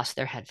have lost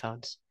their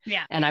headphones.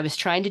 Yeah. and I was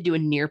trying to do a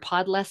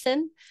Nearpod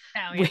lesson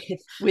Oh yeah.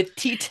 with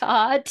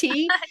Tita T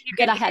You that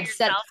could I hear had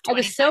set. yourself I 20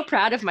 was so times.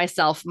 proud of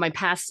myself, my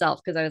past self,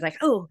 because I was like,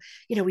 oh,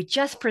 we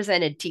just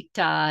presented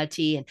Tita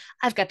T, and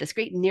I've got this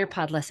great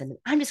Nearpod lesson.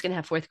 I'm just going to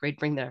have fourth grade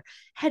bring their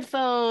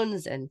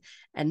headphones, and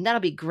that'll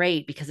be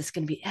great because it's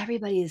going to be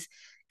everybody's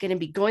going to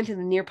be going through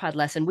the Nearpod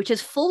lesson, which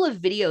is full of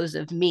videos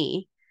of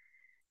me,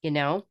 you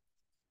know,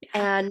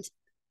 Yeah. and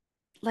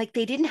like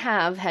they didn't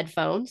have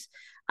headphones.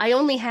 I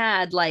only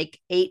had like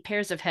 8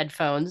 pairs of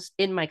headphones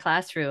in my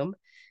classroom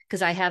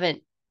because I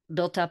haven't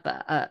built up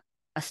a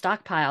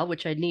stockpile,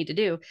 which I need to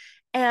do.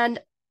 And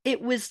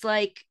it was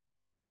like,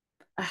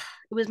 it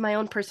was my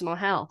own personal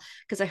hell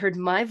because I heard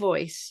my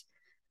voice,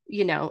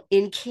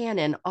 in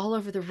canon all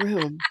over the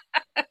room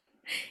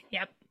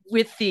Yep.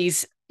 with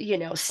these,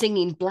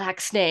 singing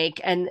Black Snake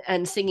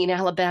and singing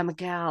Alabama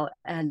Gal.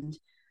 And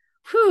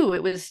whew,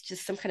 it was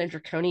just some kind of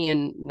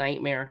draconian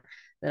nightmare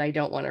that I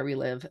don't want to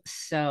relive.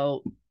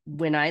 So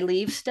when I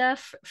leave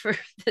Steph for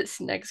this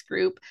next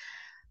group,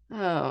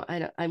 oh,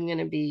 I'm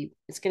gonna be.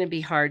 It's gonna be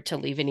hard to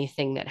leave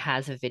anything that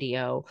has a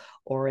video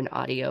or an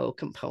audio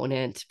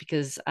component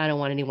because I don't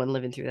want anyone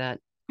living through that.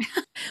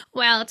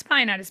 Well, it's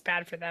probably not as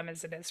bad for them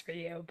as it is for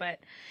you, but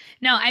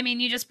no, I mean,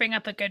 you just bring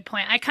up a good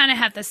point. I kind of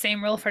have the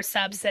same rule for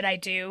subs that I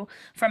do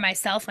for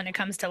myself when it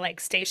comes to like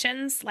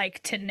stations,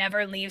 like to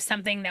never leave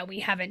something that we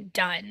haven't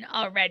done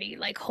already,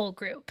 like whole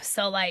group.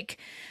 So like,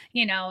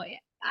 you know,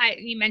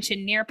 you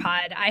mentioned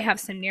Nearpod. I have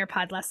some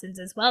Nearpod lessons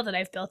as well that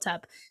I've built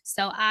up.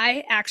 So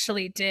I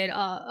actually did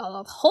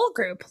a whole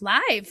group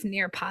live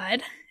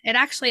Nearpod. It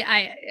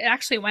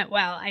actually went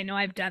well. I know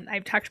I've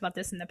talked about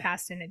this in the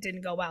past and it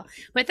didn't go well.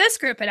 With this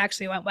group, it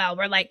actually went well.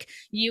 Where like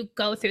you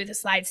go through the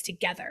slides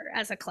together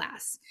as a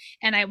class.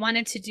 And I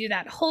wanted to do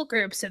that whole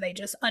group so they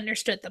just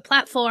understood the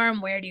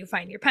platform. Where do you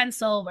find your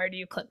pencil? Where do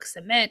you click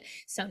submit?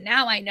 So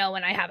now I know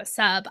when I have a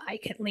sub, I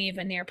can leave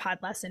a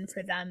Nearpod lesson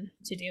for them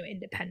to do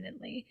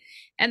independently.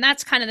 And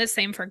that's kind of the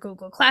same for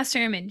Google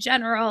Classroom in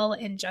general,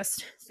 and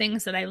just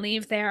things that I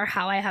leave there,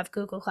 how I have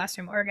Google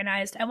Classroom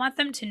organized. I want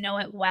them to know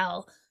it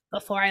well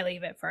before I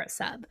leave it for a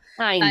sub.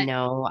 I But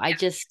know.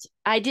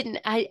 I didn't.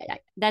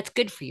 That's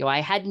good for you. I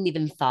hadn't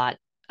even thought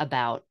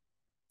about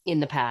in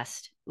the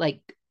past,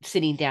 like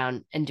sitting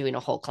down and doing a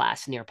whole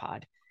class near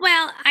pod.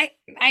 well,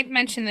 I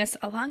mentioned this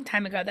a long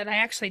time ago that I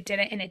actually did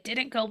it and it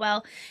didn't go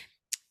well.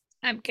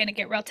 I'm gonna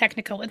get real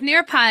technical with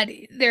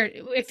Nearpod. There,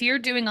 if you're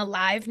doing a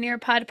live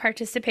Nearpod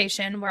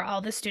participation where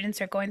all the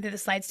students are going through the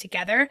slides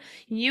together,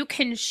 you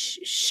can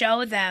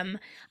show them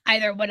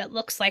either what it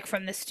looks like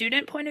from the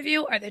student point of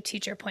view or the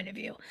teacher point of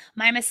view.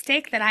 My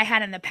mistake that I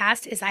had in the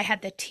past is I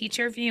had the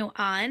teacher view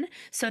on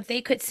so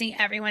they could see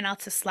everyone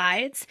else's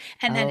slides,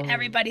 and then Oh,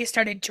 everybody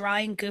started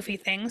drawing goofy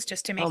things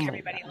just to oh make my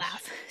everybody gosh.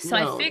 laugh. So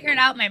I No, figured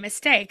no. out my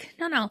mistake.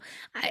 No,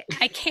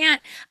 I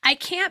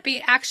can't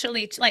be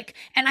actually like,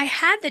 and I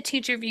had the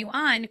teacher view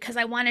on because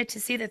I wanted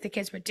to see that the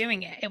kids were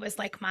doing it. It was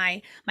like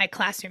my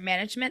classroom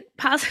management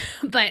pause,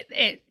 but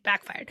it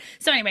backfired.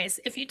 So, anyways,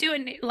 if you do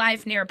a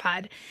live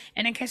Nearpod,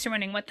 and in case you're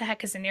wondering what the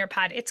heck is a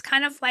Nearpod, it's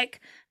kind of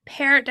like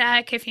Pear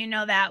Deck, if you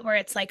know that, where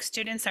it's like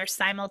students are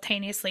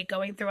simultaneously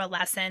going through a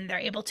lesson. They're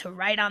able to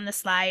write on the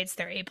slides.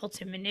 They're able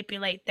to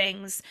manipulate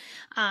things.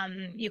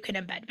 You can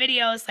embed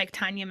videos, like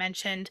Tanya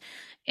mentioned.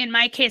 In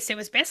my case, it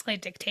was basically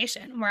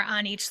dictation, where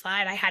on each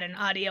slide I had an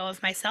audio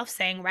of myself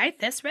saying, "Write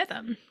this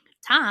rhythm."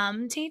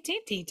 Tom, T, T,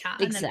 T, ta,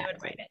 and then we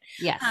would write Exactly. it.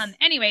 Yes.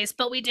 Anyways,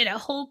 but we did a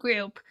whole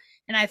group,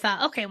 and I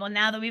thought, okay, well,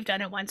 now that we've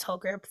done it once whole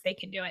group, they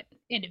can do it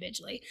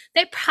individually.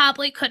 They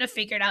probably could have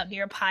figured out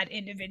Nearpod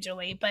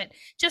individually, but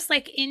just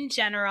like in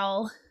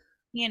general,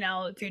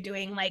 if you're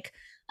doing like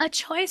a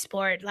choice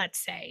board, let's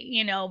say,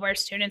 where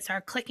students are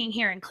clicking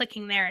here and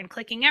clicking there and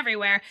clicking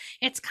everywhere,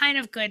 it's kind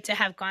of good to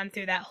have gone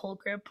through that whole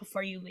group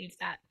before you leave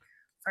that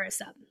for a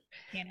sub.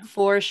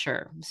 For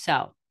sure.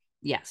 So,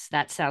 yes,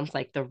 that sounds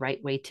like the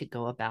right way to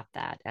go about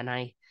that. And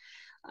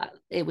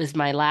it was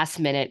my last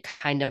minute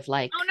kind of Oh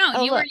like, no,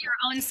 oh, you were look, your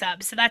own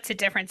sub, so that's a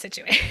different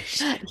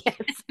situation. yes,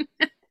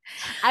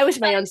 I was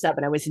my own sub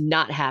and I was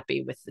not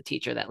happy with the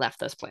teacher that left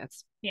those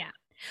plants. Yeah.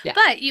 Yeah.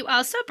 But you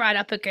also brought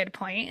up a good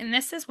point, and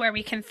this is where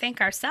we can thank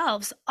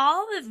ourselves.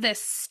 All of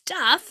this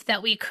stuff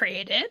that we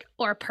created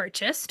or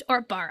purchased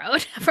or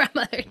borrowed from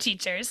other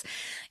teachers,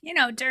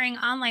 during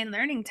online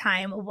learning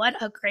time, what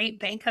a great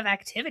bank of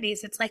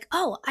activities. It's like,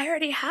 oh, I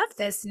already have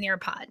this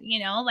Nearpod,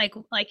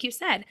 like you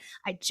said,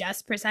 I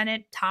just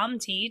presented Tom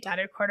T,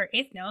 dotted quarter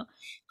eighth note.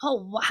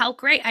 Oh, how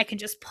great. I can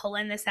just pull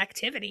in this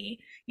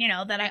activity,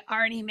 that I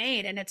already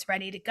made and it's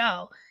ready to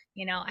go.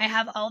 I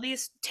have all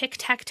these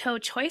tic-tac-toe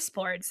choice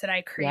boards that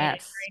I created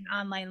Yes. during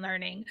online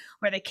learning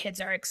where the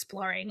kids are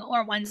exploring,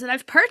 or ones that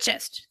I've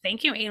purchased.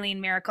 Thank you, Aileen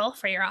Miracle,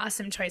 for your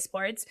awesome choice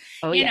boards.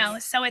 Oh,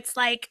 yes. So it's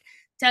like,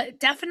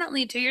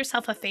 definitely do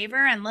yourself a favor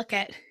and look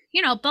at,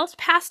 both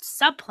past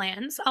sub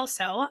plans.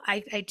 Also,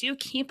 I do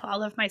keep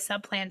all of my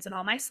sub plans and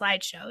all my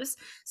slideshows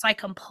so I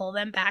can pull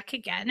them back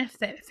again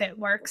if it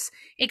works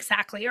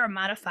exactly, or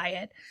modify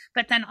it.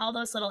 But then all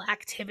those little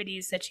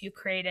activities that you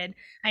created.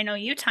 I know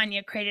you,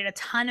 Tanya, created a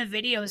ton of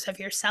videos of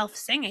yourself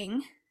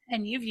singing,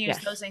 And you've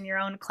used those Yes. in your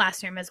own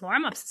classroom as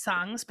warm-up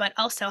songs, but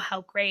also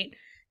how great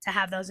to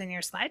have those in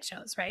your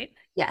slideshows, right?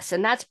 Yes,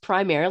 and that's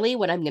primarily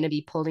what I'm going to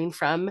be pulling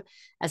from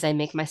as I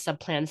make my sub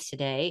plans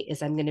today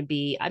is I'm going to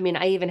be I mean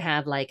I even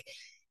have like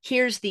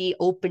here's the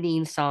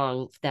opening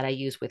song that I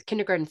use with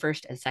kindergarten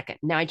first and second.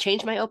 Now I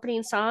change my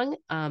opening song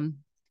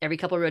every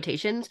couple of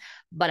rotations,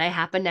 but I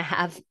happen to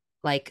have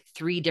like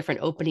three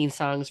different opening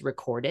songs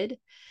recorded.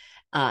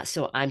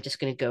 So I'm just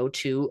going to go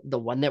to the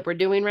one that we're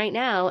doing right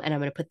now and I'm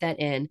going to put that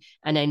in.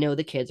 And I know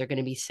the kids are going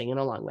to be singing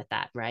along with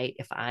that, right?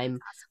 If I'm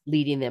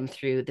leading them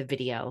through the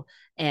video.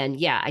 And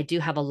yeah, I do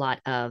have a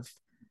lot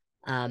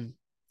um,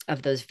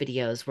 of those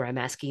videos where I'm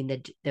asking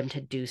them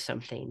to do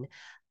something.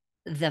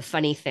 The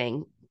funny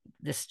thing,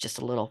 this is just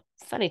a little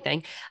funny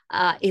thing,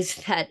 is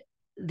that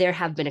there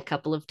have been a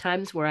couple of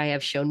times where I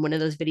have shown one of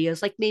those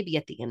videos, like maybe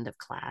at the end of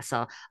class.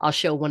 I'll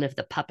show one of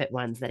the puppet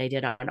ones that I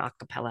did on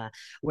acapella,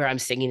 where I'm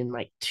singing in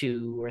like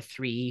two or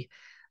three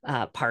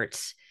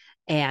parts,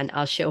 and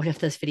I'll show one of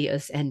those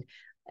videos, and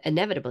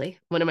inevitably,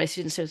 one of my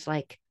students was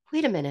like,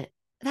 "Wait a minute,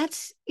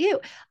 that's you."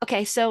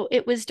 Okay, so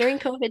it was during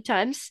COVID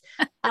times.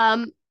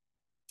 Um,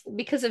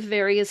 because of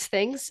various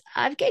things,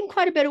 I've gained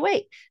quite a bit of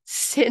weight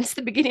since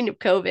the beginning of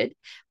COVID.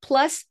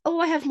 Plus, oh,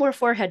 I have more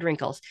forehead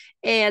wrinkles.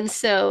 And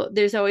so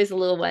there's always a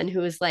little one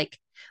who is like,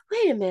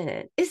 wait a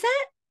minute, is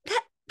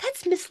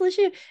that's Miss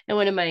Lejeune? And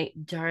one of my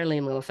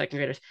darling little second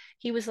graders,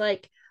 he was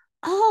like,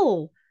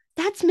 oh,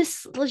 that's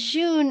Miss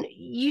Lejeune.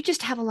 You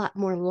just have a lot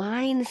more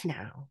lines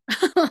now.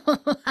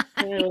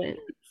 And I went,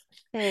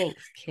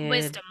 thanks, kid.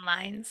 Wisdom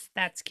lines.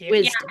 That's cute. Yeah,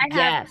 Wisdom.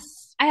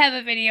 Yes. I have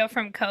a video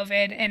from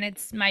COVID and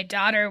it's my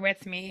daughter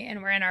with me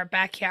and we're in our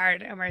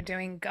backyard and we're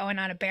going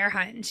on a bear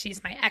hunt and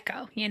she's my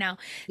echo, you know.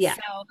 Yeah.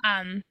 So,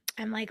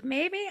 I'm like,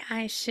 maybe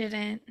I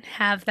shouldn't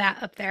have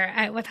that up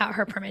there without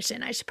her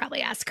permission. I should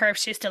probably ask her if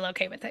she's still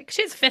okay with it.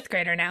 She's a fifth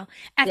grader now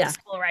at the Yeah.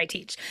 school where I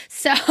teach.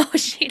 So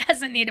she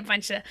doesn't need a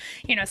bunch of,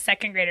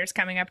 second graders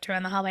coming up to her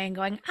in the hallway and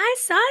going, I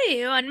saw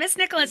you on Miss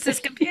Nicholas's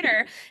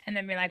computer. And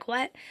then be like,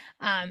 what?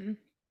 Um,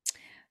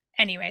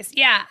 Anyways,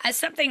 yeah,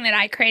 something that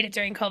I created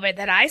during COVID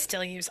that I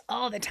still use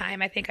all the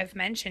time. I think I've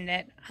mentioned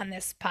it on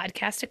this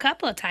podcast a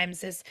couple of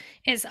times. Is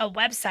a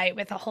website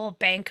with a whole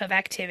bank of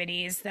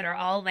activities that are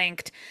all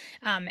linked,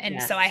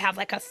 and so I Yes. have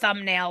like a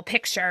thumbnail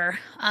picture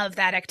of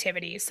that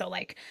activity. So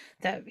like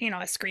a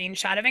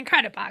screenshot of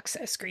Incredibox,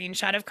 a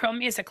screenshot of Chrome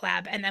Music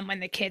Lab, and then when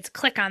the kids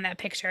click on that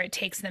picture, it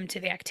takes them to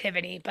the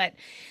activity. But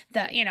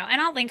and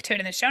I'll link to it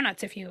in the show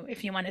notes if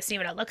you want to see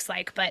what it looks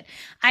like. But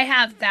I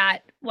have that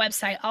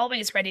website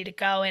always ready to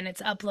go and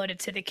it's uploaded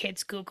to the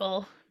kids'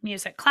 Google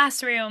Music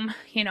Classroom.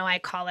 I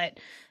call it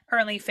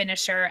early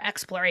finisher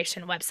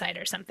exploration website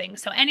or something.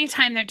 So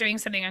anytime they're doing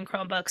something on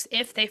Chromebooks,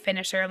 if they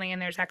finish early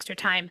and there's extra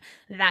time,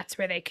 that's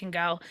where they can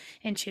go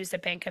and choose a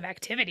bank of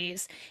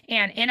activities.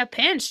 And in a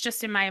pinch,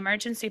 just in my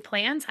emergency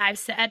plans, I've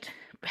said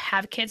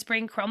have kids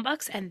bring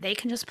Chromebooks and they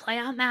can just play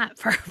on that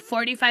for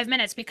 45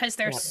 minutes because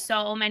there's Yeah.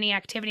 so many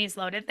activities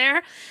loaded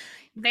there.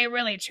 They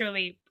really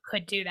truly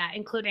could do that,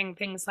 including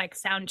things like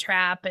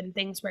Soundtrap and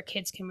things where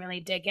kids can really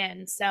dig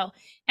in. So,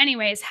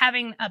 anyways,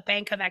 having a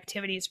bank of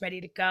activities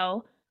ready to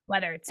go,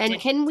 whether it's And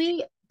digital. can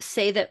we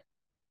say that,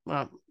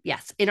 well,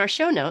 yes, in our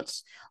show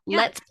notes, Yeah.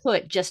 let's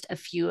put just a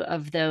few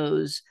of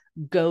those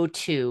go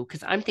to,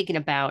 because I'm thinking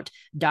about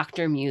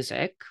Dr.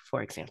 Music,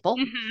 for example.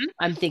 Hmm.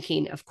 I'm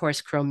thinking, of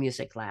course, Chrome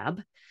Music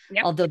Lab,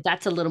 Yep. although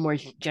that's a little more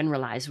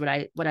generalized. What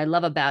I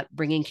love about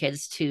bringing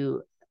kids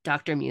to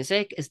Dr.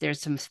 Music is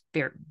there's some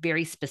very,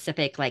 very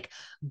specific, like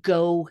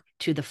go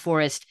to the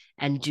forest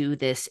and do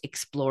this,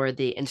 explore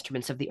the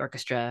instruments of the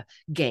orchestra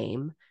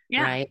game,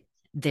 Yeah. right?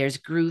 There's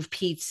Groove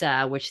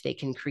Pizza, which they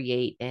can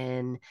create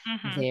in.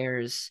 Hmm.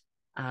 There's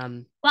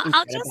Well,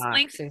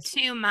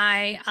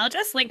 Incredibox. I'll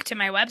just link to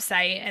my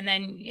website and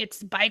then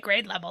it's by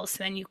grade level.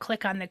 So then you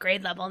click on the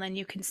grade level and then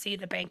you can see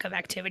the bank of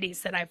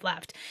activities that I've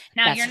left.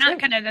 Now, That's you're not true.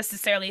 going to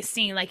necessarily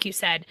see, like you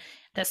said,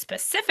 the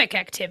specific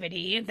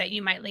activity that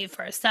you might leave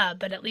for a sub,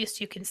 but at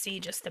least you can see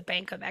just the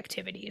bank of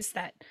activities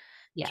that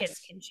kids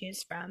Yes. can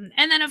choose from.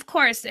 And then, of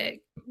course, it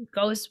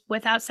goes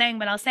without saying,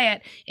 but I'll say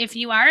it. If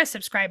you are a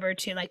subscriber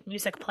to like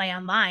Music Play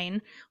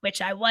Online,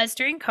 which I was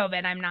during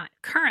COVID, I'm not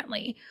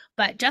currently,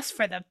 but just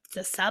for the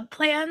sub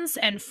plans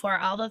and for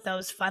all of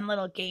those fun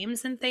little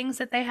games and things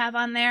that they have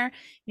on there,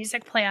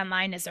 Music Play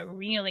Online is a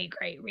really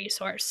great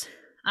resource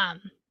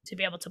to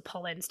be able to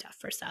pull in stuff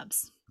for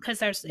subs because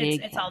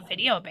Big it's all time.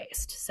 video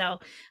based. So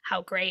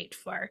how great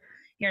for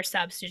your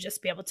subs to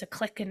just be able to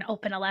click and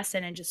open a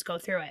lesson and just go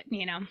through it.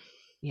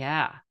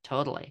 Yeah,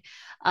 totally.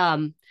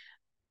 Um,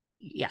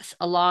 yes,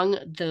 along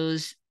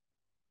those,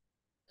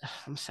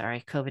 I'm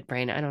sorry, COVID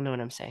brain. I don't know what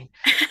I'm saying.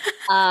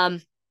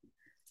 Um,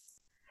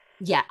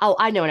 yeah. Oh,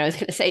 I know what I was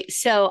going to say.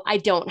 So I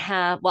don't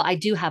have, well, I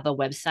do have a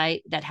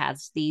website that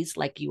has these,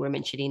 like you were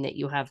mentioning that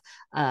you have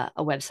a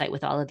website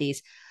with all of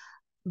these,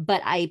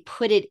 but I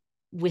put it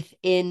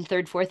within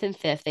third, fourth, and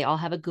fifth. They all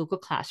have a Google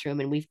Classroom,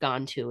 and we've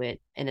gone to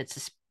it, and it's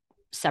a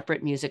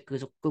separate music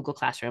Google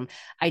Classroom.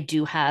 I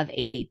do have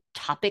a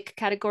topic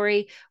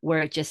category where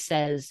it just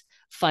says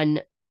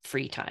fun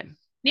free time.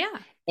 Yeah.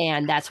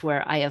 And that's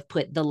where I have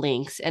put the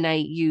links, and I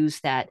use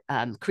that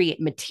create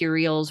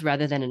materials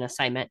rather than an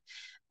assignment.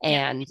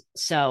 Yeah. And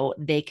so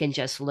they can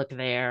just look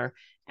there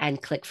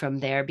and click from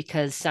there,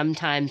 because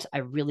sometimes I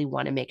really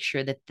want to make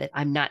sure that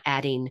I'm not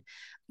adding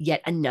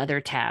yet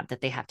another tab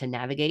that they have to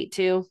navigate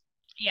to.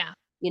 Yeah.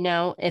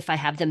 If I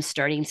have them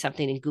starting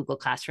something in Google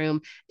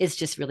Classroom, it's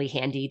just really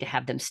handy to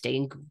have them stay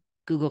in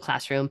Google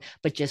Classroom,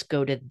 but just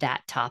go to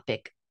that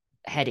topic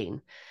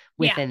heading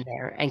Yeah. within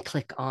there and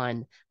click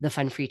on the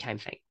fun free time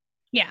thing.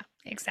 Yeah,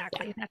 Yeah,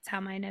 exactly. That's how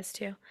mine is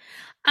too.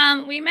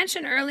 We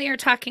mentioned earlier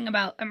talking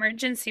about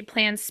emergency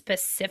plans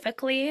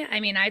specifically. I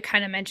mean, I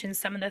kind of mentioned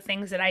some of the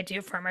things that I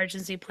do for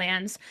emergency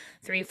plans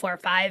 3, 4,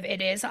 5.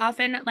 It is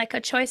often like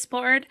a choice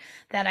board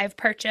that I've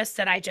purchased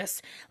that I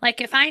just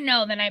like if I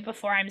know the night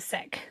before I'm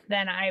sick,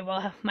 then I will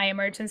have my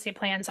emergency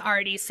plans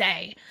already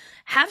say,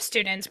 have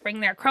students bring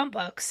their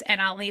Chromebooks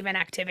and I'll leave an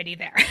activity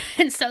there.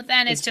 And so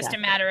then it's just a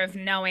exactly. matter of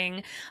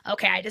knowing,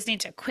 okay, I just need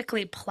to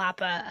quickly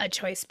plop a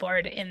choice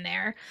board in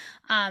there.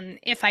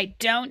 If I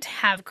don't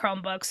have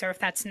Chromebooks, or if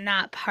that's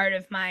not part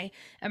of my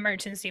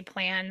emergency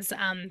plans,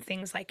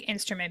 things like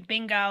Instrument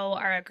Bingo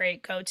are a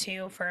great go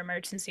to for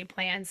emergency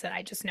plans that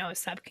I just know a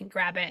sub can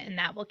grab it and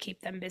that will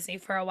keep them busy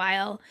for a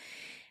while.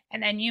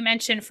 And then you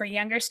mentioned for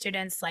younger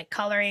students like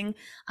coloring.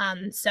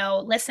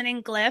 So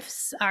listening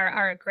glyphs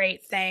are a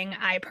great thing.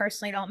 I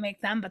personally don't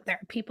make them, but there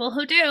are people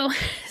who do.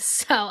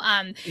 So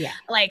Yeah.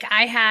 like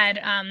I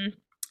had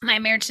my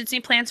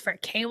emergency plans for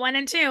K1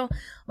 and 2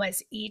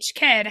 was each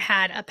kid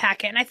had a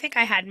packet, and I think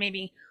I had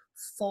maybe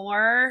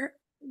four,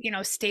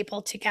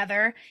 stapled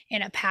together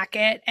in a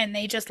packet, and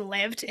they just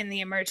lived in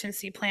the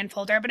emergency plan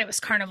folder, but it was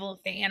Carnival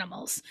of the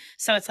Animals.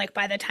 So it's like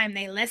by the time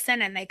they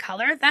listen and they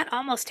color, that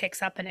almost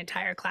takes up an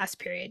entire class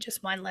period,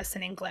 just one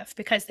listening glyph,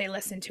 because they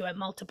listen to it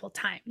multiple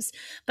times.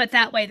 But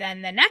that way,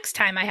 then the next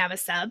time I have a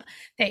sub,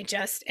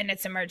 and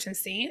it's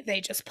emergency,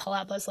 they just pull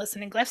out those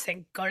listening glyphs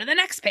and go to the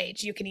next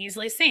page. You can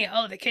easily see,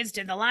 oh, the kids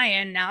did the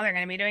lion, now they're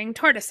going to be doing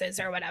tortoises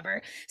or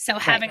whatever. So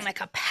having Right.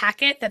 like a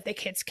packet that the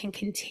kids can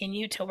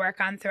continue to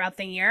work on throughout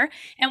the year,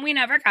 and we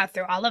never got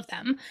through all of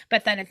them.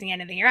 But then at the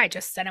end of the year, I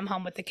just sent them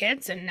home with the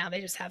kids, and now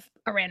they just have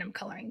a random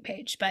coloring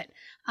page. But,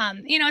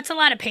 it's a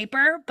lot of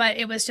paper, but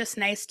it was just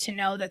nice to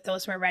know that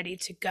those were ready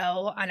to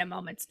go on a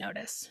moment's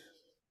notice.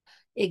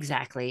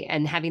 Exactly.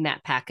 And having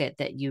that packet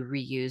that you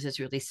reuse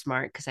is really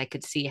smart, because I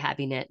could see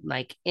having it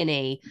like in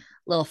a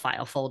little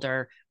file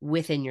folder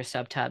within your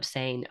subtub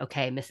saying,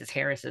 okay, Mrs.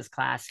 Harris's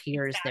class,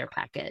 here's their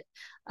Exactly. packet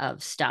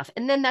of stuff.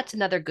 And then that's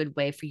another good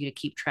way for you to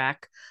keep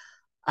track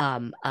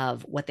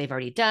of what they've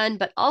already done.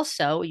 But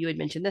also, you had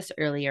mentioned this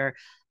earlier,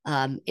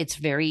 it's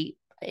very,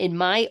 in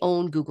my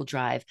own Google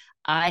Drive,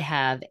 I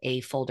have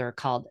a folder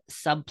called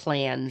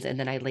subplans, and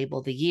then I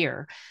label the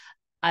year.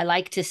 I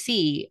like to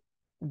see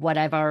what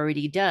I've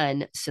already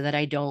done so that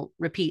I don't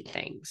repeat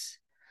things.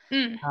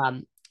 Mm,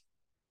 Um,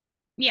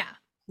 yeah.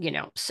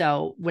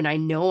 so when I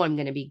know I'm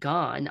going to be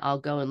gone, I'll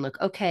go and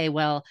look, okay,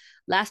 well,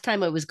 last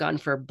time I was gone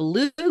for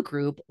blue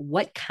group,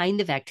 what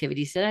kind of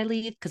activities did I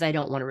leave? Because I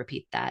don't want to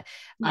repeat that.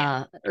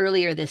 Yeah.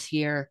 Earlier this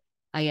year,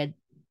 I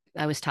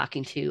was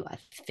talking to a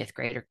fifth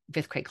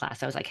grade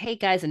class. I was like, hey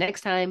guys, the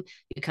next time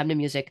you come to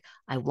music,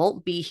 I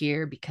won't be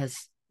here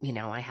because,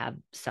 I have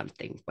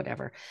something,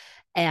 whatever.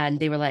 And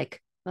they were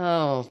like,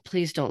 oh,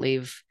 please don't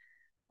leave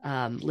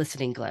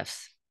listening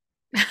glyphs,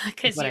 is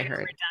Because what you'd I heard.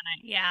 overdone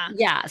it. Yeah.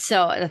 Yeah.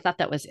 So I thought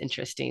that was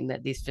interesting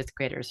that these fifth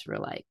graders were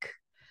like,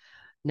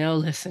 no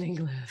listening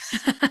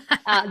glyphs.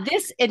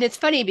 And it's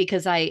funny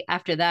because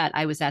after that,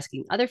 I was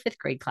asking other fifth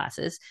grade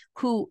classes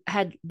who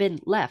had been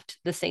left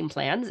the same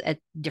plans at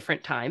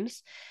different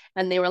times.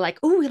 And they were like,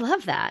 oh, we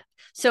love that.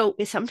 So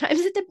sometimes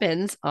it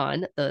depends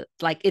on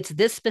like, it's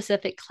this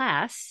specific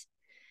class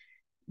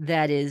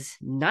that is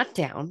not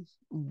down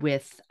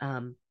with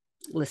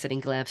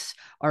listening glyphs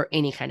or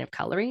any kind of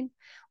coloring.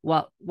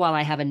 While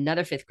I have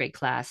another fifth grade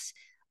class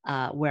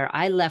where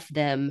I left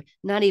them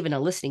not even a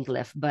listening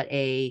glyph, but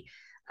I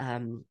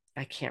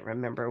can't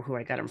remember who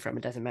I got them from.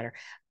 It doesn't matter.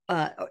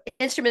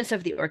 Instruments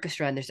of the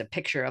orchestra, and there's a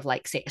picture of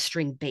like say a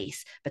string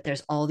bass, but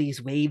there's all these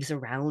waves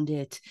around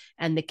it,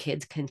 and the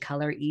kids can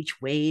color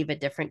each wave a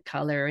different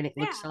color, and it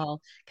looks Yeah.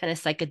 all kind of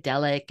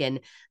psychedelic.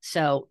 And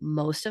so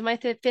most of my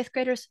fifth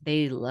graders,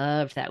 they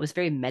loved that. It was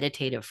very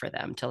meditative for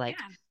them to like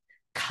Yeah.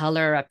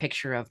 color a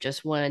picture of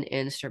just one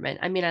instrument.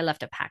 I mean, I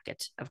left a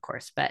packet, of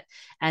course, but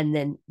and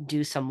then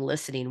do some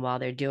listening while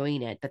they're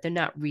doing it, but they're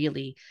not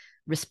really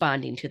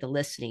responding to the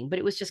listening. But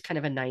it was just kind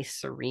of a nice,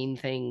 serene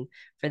thing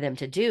for them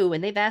to do.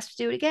 And they've asked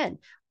to do it again.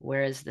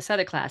 Whereas this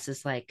other class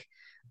is like,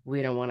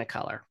 we don't want to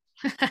color.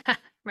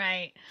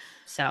 Right.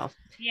 So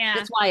Yeah.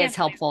 that's why Can't it's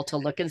blame helpful to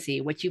look and see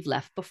what you've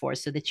left before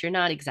so that you're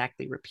not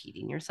exactly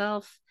repeating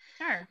yourself.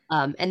 them.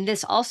 Sure. And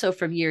this also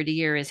from year to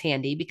year is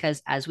handy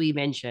because, as we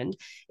mentioned,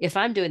 if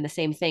I'm doing the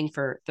same thing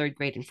for third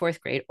grade and fourth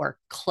grade or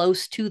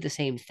close to the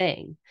same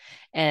thing,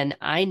 and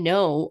I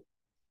know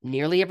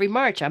nearly every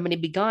March I'm going to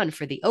be gone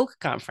for the Oak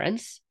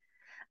Conference,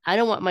 I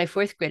don't want my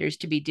fourth graders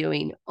to be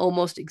doing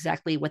almost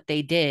exactly what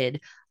they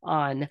did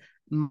on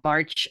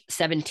March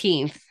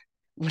 17th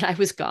when I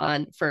was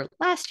gone for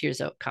last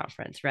year's Oak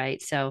conference,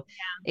 right? So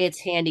it's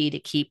handy to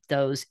keep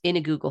those in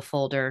a Google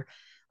folder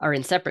or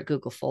in separate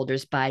Google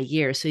folders by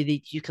year so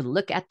that you can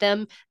look at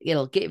them.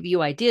 It'll give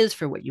you ideas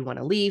for what you want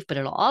to leave, but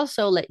it'll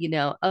also let you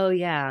know, oh,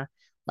 yeah,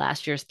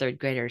 last year's third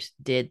graders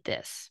did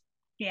this.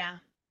 Yeah.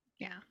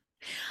 Yeah.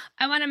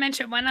 I want to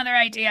mention one other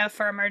idea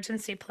for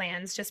emergency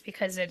plans just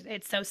because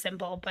it's so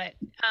simple, but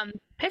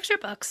picture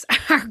books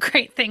are a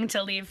great thing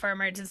to leave for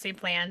emergency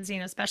plans,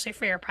 especially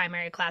for your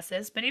primary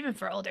classes, but even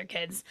for older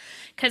kids.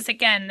 Because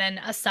again, then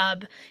a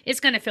sub is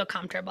going to feel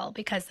comfortable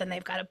because then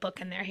they've got a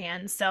book in their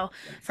hands. So,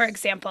 for Yes.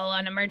 example,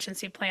 an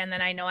emergency plan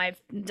that I know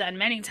I've done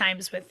many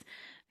times with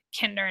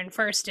kinder and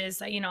first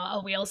is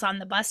a Wheels on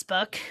the Bus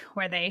book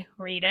where they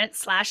read it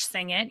slash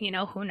sing it,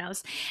 who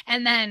knows,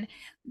 and then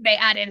they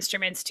add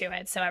instruments to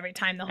it, so every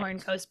time the horn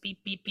Right. goes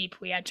beep beep beep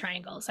we add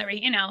triangles.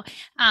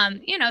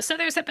 So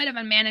there's a bit of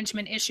a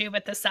management issue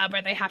with the sub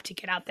where they have to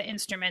get out the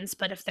instruments,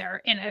 but if they're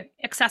in an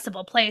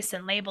accessible place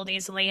and labeled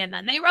easily, and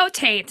then they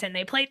rotate and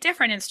they play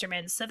different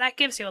instruments, so that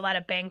gives you a lot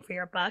of bang for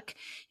your buck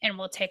and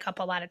will take up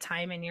a lot of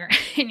time in your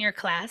in your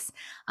class.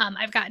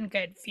 I've gotten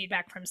good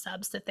feedback from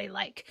subs that they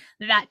like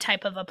that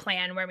type of a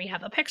plan where we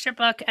have a picture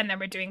book and then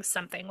we're doing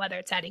something, whether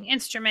it's adding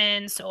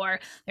instruments or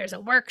there's a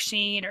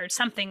worksheet or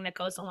something that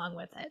goes along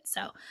with it.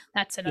 So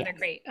that's another Yes.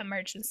 great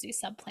emergency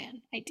sub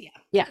plan idea.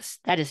 Yes,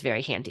 that is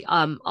very handy.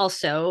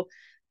 Also,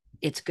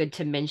 it's good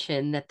to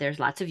mention that there's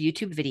lots of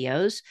YouTube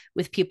videos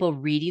with people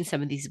reading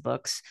some of these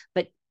books,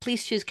 but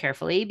please choose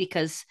carefully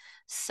because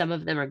some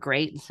of them are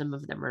great and some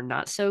of them are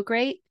not so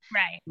great.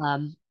 Right.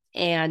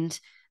 And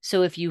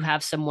so if you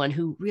have someone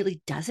who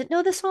really doesn't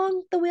know the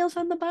song The Wheels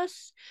on the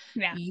Bus,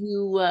 Yeah.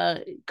 you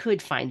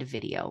could find a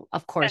video.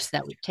 Of course, That's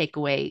that would take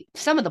away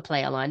some of the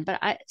play along,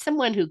 but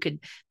someone who could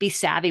be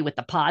savvy with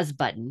the pause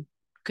button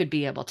could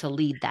be able to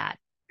lead that.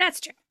 that's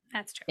true.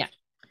 That's true. Yeah.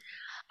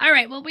 All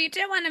right. Well, we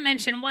do want to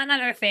mention one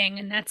other thing,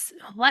 and that's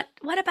what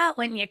about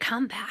when you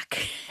come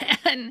back?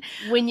 And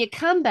When you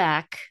come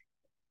back,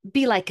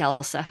 be like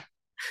Elsa.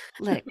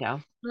 Let it go.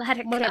 let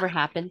it go. Whatever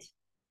happened,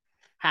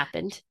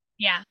 happened.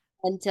 Yeah.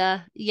 And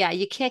yeah,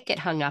 you can't get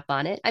hung up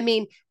on it. I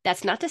mean,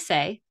 that's not to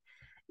say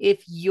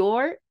if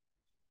your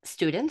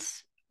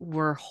students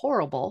were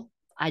horrible,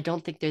 I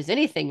don't think there's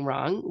anything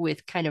wrong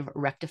with kind of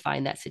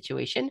rectifying that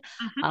situation.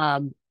 Hmm.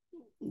 Um,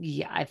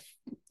 yeah,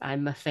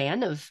 I'm a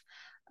fan of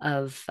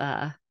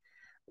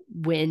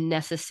when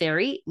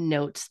necessary,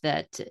 notes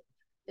that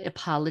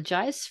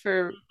apologize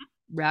for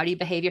rowdy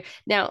behavior.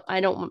 Now,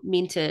 I don't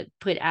mean to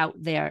put out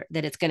there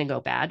that it's going to go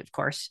bad, of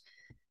course.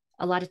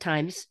 A lot of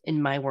times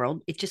in my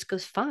world, it just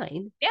goes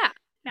fine. Yeah.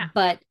 Yeah.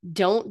 But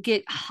don't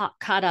get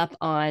caught up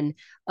on,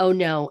 oh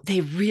no,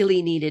 they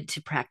really needed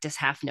to practice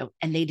half note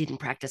and they didn't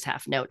practice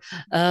half note.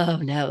 Oh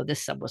no,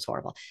 this sub was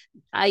horrible.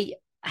 I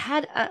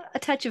had a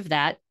touch of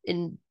that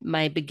in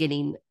my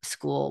beginning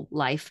school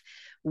life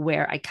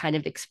where I kind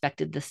of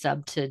expected the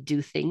sub to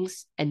do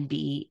things and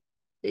be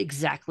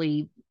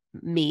exactly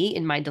me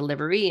in my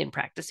delivery and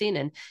practicing.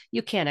 And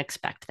you can't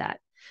expect that.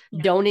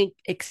 No. Don't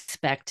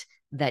expect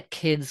that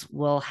kids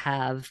will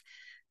have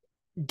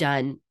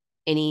done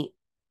any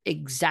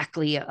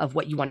exactly of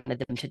what you wanted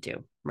them to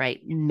do,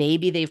 right?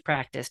 Maybe they've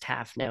practiced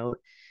half note,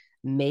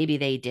 maybe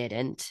they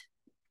didn't.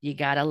 You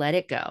got to let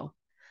it go.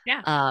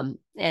 Yeah.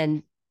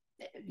 And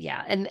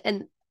yeah,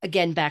 and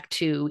again back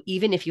to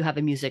even if you have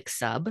a music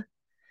sub,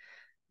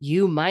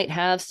 you might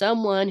have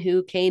someone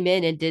who came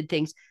in and did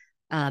things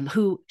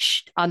who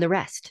on the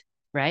rest,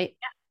 right?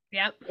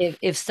 Yep.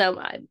 If some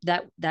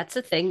that's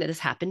a thing that has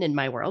happened in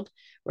my world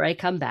where I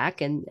come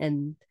back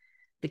and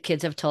the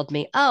kids have told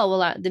me, oh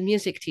well, the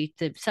music teacher,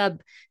 the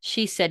sub,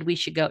 she said we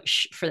should go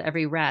for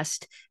every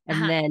rest, and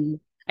Uh-huh. then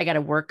I got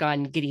to work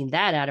on getting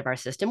that out of our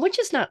system, which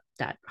is not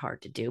that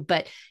hard to do,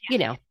 but Yeah. you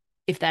know,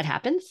 if that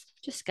happens,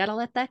 just got to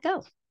let that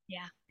go.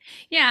 Yeah.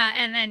 Yeah,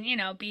 and then,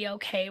 be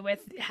okay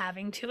with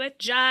having to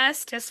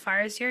adjust as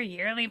far as your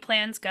yearly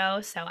plans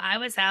go. So I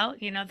was out,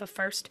 the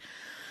first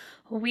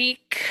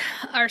week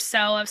or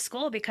so of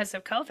school because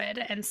of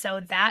COVID. And so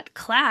that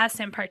class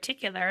in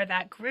particular,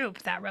 that group,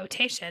 that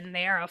rotation,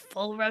 they are a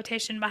full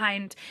rotation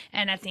behind.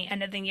 And at the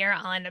end of the year,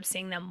 I'll end up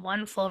seeing them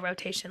one full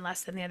rotation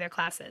less than the other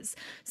classes.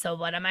 So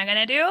what am I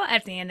going to do?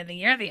 At the end of the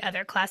year, the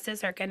other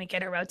classes are going to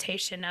get a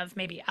rotation of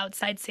maybe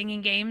outside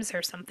singing games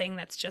or something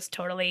that's just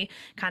totally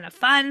kind of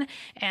fun.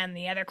 And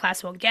the other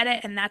class will get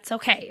it. And that's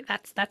okay.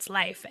 That's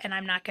life. And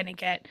I'm not going to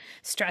get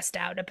stressed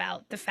out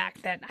about the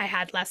fact that I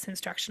had less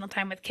instructional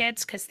time with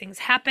kids because things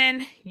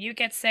happen. You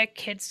get sick,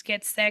 kids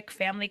get sick,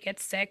 family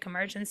gets sick,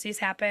 emergencies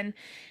happen,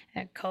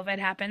 and COVID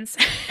happens.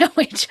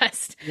 we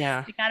just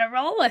Yeah. we got to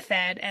roll with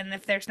it. And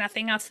if there's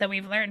nothing else that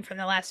we've learned from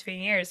the last few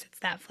years, it's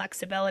that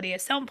flexibility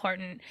is so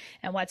important.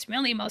 And what's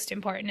really most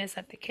important is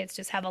that the kids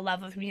just have a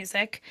love of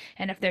music.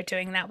 And if they're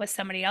doing that with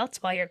somebody else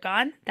while you're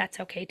gone,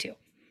 that's okay too.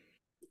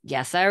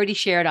 Yes, I already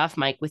shared off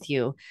mic with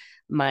you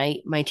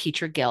my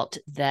teacher guilt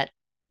that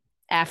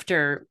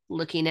after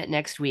looking at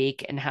next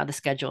week and how the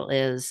schedule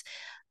is,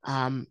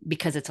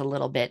 because it's a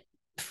little bit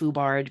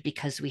FUBARD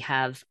because we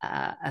have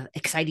an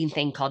exciting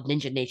thing called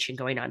Ninja Nation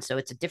going on. So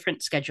it's a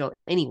different schedule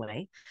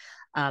anyway.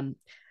 Um,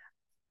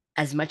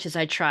 as much as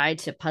I tried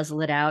to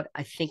puzzle it out,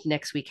 I think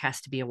next week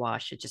has to be a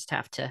wash. I just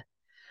have to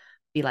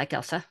be like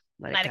Elsa,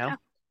 let it Let it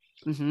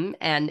go. go.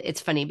 And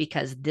it's funny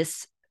because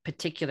this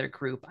particular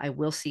group I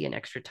will see an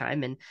extra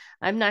time, and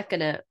I'm not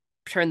going to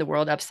turn the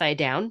world upside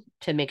down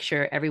to make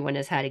sure everyone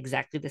has had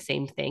exactly the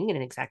same thing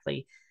and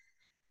exactly,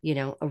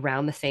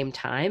 around the same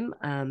time.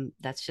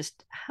 That's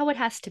just how it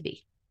has to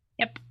be.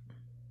 Yep.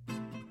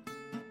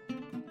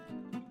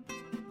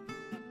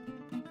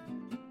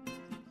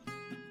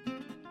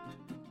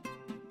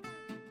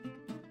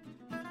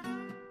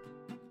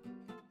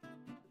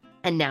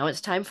 And now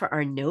it's time for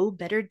our Know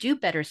Better, Do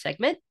Better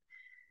segment.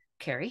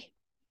 Carrie.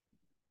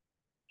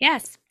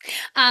 Yes.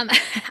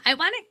 I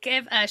want to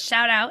give a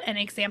shout out, an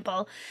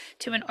example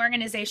to an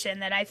organization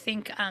that I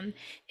think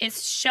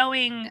is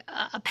showing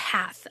a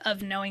path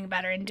of knowing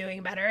better and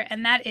doing better.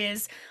 And that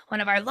is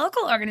one of our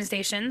local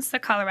organizations, the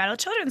Colorado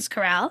Children's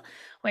Chorale,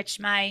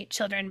 which my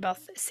children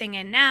both sing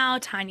in now.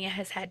 Tanya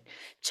has had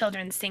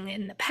children sing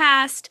in the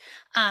past.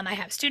 I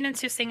have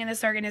students who sing in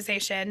this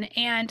organization.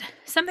 And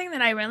something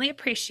that I really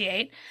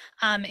appreciate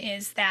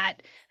is that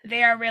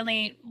they are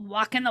really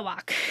walking the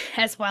walk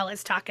as well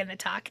as talking the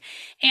talk.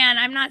 And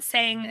I'm not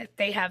saying that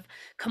they have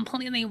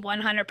completely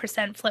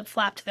 100% flip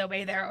flopped the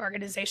way their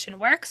organization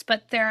works,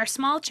 but there are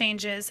small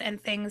changes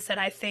and things that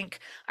I think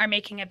are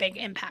making a big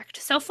impact.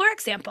 So, for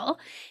example,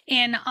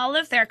 in all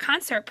of their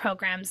concert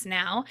programs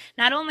now,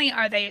 not only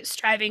are they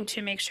striving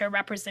to make sure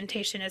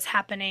representation is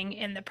happening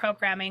in the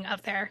programming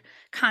of their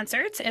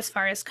concerts as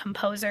far as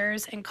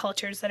composers and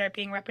cultures that are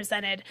being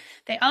represented,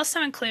 they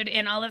also include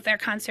in all of their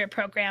concert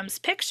programs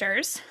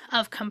pictures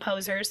of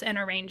composers and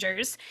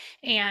arrangers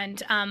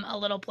and a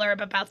little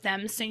blurb about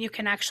them so you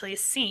can actually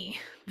see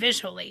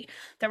visually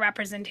the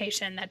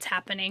representation that's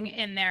happening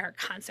in their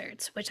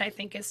concerts, which I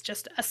think is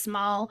just a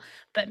small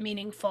but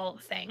meaningful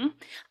thing.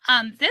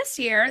 This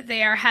year,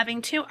 they are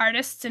having two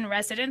artists in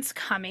residence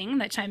coming,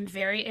 which I'm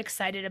very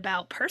excited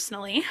about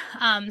personally.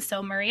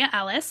 So Maria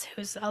Ellis,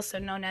 who's also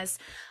known as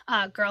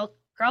Girl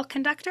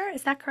Conductor,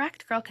 is that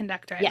correct? Girl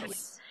Conductor, I believe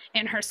Yes.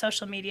 in her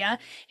social media,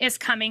 is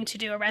coming to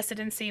do a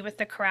residency with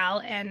the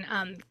chorale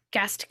and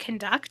guest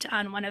conduct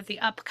on one of the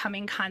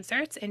upcoming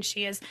concerts. And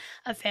she is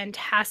a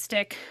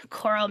fantastic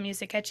choral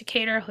music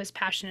educator who's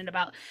passionate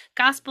about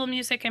gospel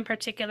music in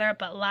particular,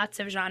 but lots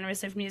of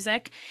genres of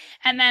music.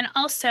 And then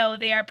also,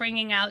 they are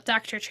bringing out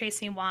Dr.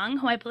 Tracy Wong,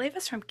 who I believe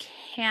is from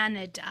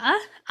Canada.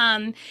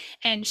 And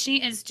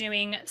she is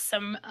doing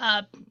some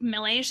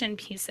Malaysian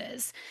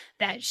pieces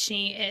that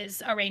she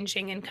is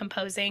arranging and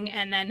composing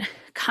and then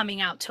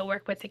coming out to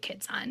work with the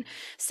kids on.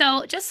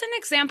 So, just an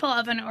example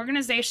of an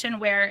organization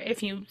where,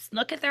 if you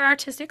look at their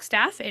artistic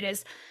staff, it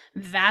is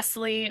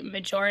vastly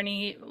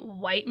majority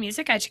white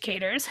music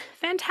educators,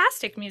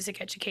 fantastic music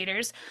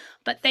educators,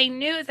 but they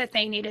knew that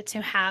they needed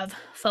to have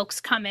folks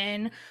come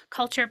in,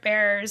 culture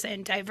bearers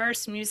and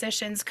diverse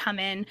musicians come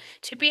in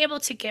to be able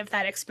to give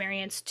that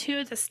experience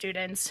to the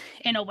students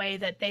in a way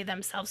that they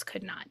themselves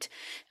could not.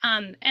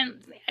 And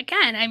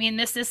again, I mean,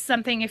 this is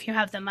something if you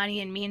have the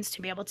money and means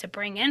to be able to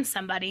bring in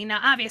somebody. Now,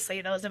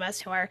 obviously, those of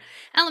us who are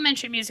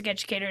elementary music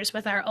educators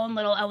with our own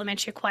little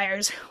elementary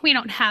choirs, we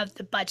don't have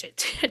the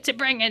budget to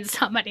bring in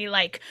somebody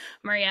like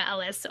Maria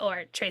Ellis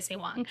or Tracy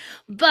Wong.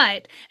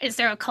 But is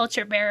there a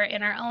culture bearer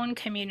in our own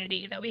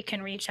community that we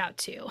can reach out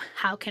to?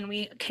 How can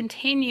we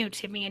continue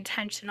to be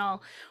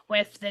intentional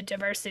with the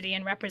diversity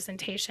and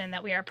representation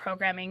that we are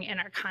programming in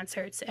our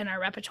concerts and our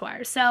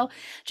repertoire? So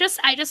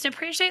I just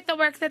appreciate the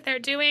work that they're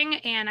doing,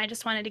 and I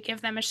just wanted to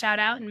give them a shout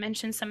out and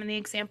mention some of the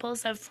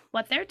examples of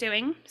what they're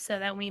doing so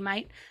that we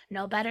might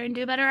know better and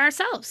do better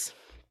ourselves.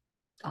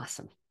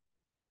 Awesome.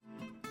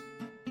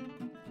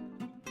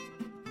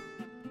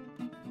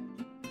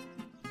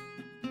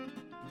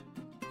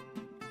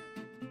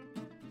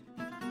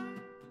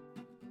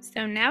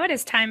 So now it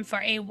is time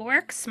for a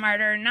work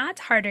smarter, not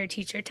harder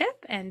teacher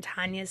tip, and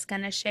Tanya's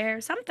going to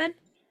share something.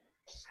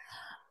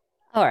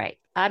 All right.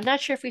 I'm not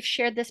sure if we've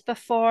shared this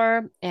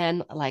before.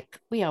 And like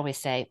we always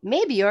say,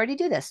 maybe you already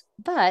do this,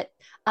 but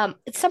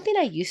it's something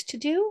I used to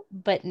do,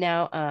 but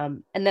now,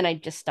 and then I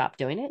just stopped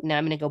doing it. Now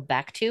I'm going to go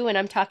back to, and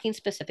I'm talking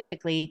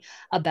specifically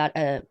about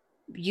a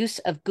use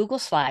of Google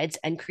Slides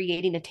and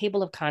creating a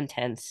table of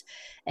contents.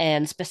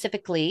 And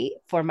specifically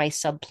for my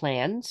sub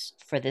plans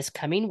for this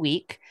coming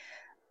week,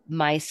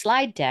 my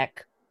slide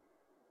deck,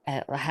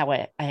 how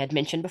I had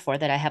mentioned before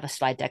that I have a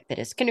slide deck that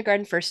is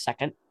kindergarten, first,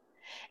 second,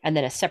 and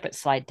then a separate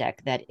slide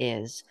deck that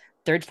is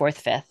third, fourth,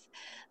 fifth.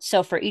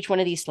 So for each one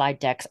of these slide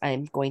decks,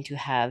 I'm going to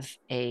have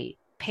a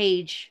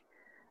page,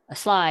 a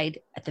slide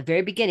at the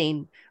very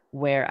beginning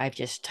where I've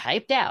just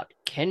typed out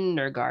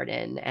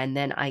kindergarten, and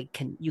then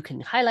you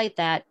can highlight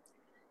that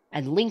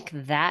and link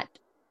that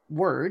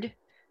word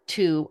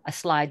to a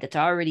slide that's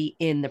already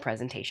in the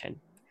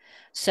presentation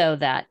so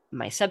that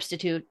my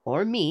substitute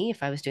or me,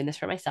 if I was doing this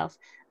for myself,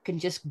 can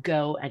just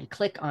go and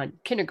click on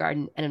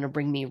kindergarten and it'll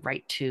bring me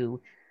right to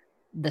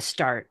the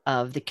start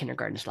of the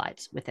kindergarten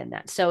slides within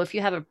that. So if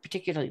you have a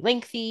particularly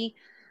lengthy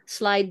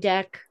slide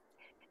deck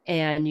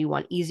and you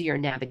want easier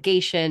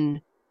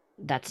navigation,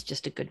 that's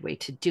just a good way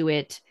to do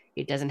it.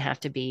 It doesn't have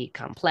to be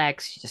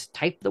complex. You just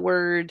type the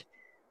word,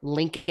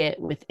 link it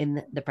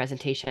within the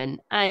presentation.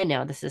 I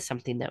know this is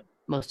something that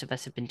most of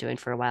us have been doing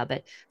for a while,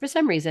 but for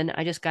some reason,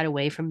 I just got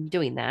away from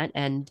doing that.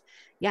 And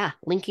yeah,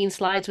 linking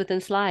slides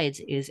within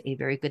slides is a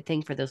very good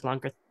thing for those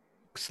longer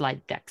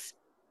slide decks.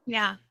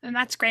 Yeah, and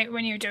that's great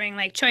when you're doing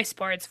like choice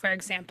boards, for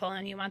example,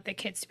 and you want the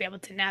kids to be able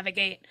to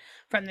navigate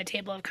from the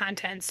table of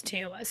contents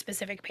to a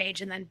specific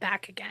page and then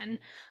back again.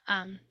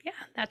 Yeah,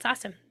 that's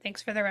awesome.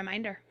 Thanks for the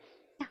reminder.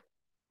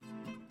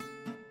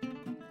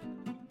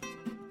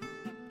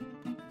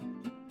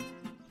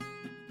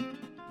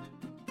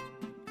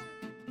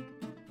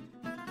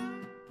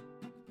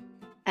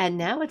 And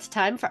now it's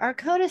time for our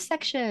CODA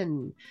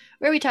section,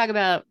 where we talk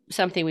about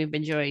something we've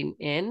been enjoying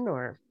in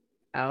or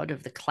out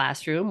of the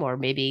classroom, or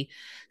maybe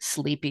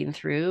sleeping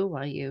through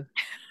while you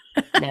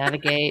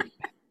navigate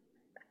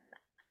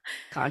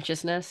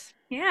consciousness.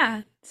 Yeah,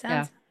 Yeah.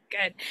 sounds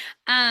good.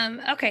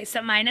 Okay,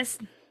 so mine is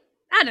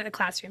out of the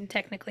classroom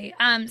technically.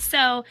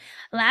 So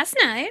last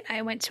night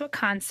I went to a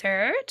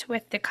concert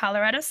with the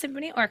Colorado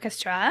Symphony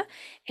Orchestra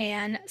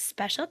and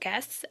special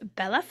guests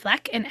Bella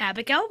Fleck and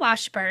Abigail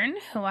Washburn,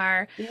 who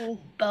are Yay.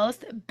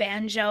 both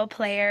banjo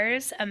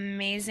players,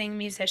 amazing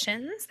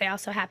musicians. They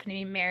also happen to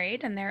be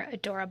married and they're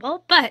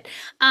adorable. But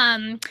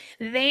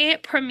they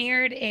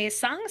premiered a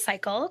song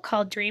cycle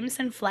called Dreams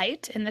in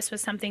Flight, and this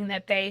was something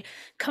that they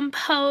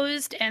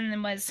composed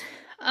and was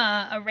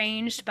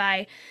arranged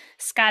by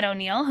Scott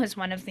O'Neill, who's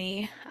one of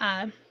the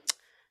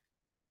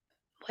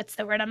what's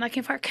the word I'm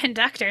looking for?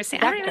 Conductors. See,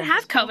 I don't even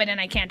have Conductors. COVID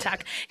and I can't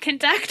talk.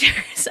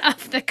 Conductors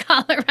of the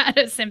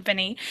Colorado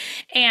Symphony.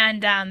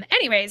 And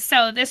anyways,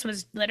 so this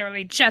was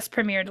literally just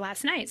premiered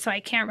last night. So I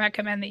can't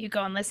recommend that you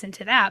go and listen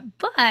to that.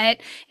 But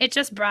it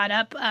just brought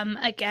up,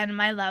 again,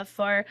 my love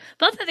for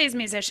both of these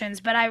musicians.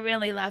 But I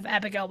really love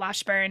Abigail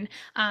Washburn.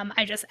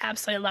 I just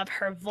absolutely love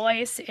her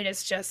voice. It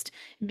is just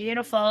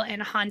beautiful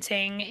and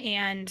haunting.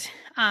 And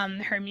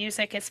her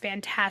music is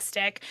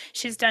fantastic.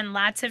 She's done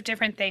lots of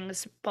different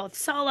things, both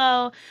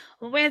solo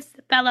with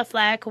Bella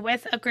Fleck,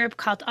 with a group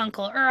called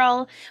Uncle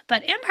Earl.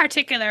 But in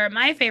particular,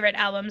 my favorite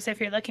albums,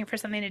 if you're looking for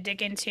something to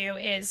dig into,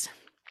 is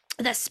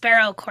the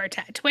Sparrow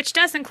Quartet, which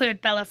does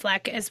include Bella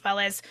Fleck as well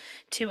as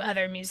two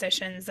other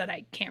musicians that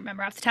I can't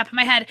remember off the top of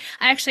my head.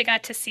 I actually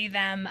got to see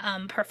them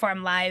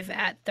perform live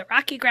at the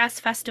Rocky Grass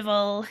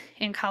Festival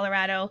in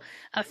Colorado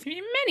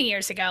many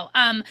years ago.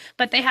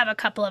 But they have a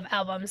couple of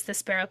albums, the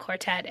Sparrow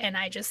Quartet, and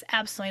I just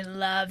absolutely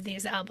love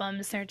these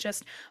albums. They're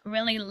just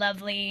really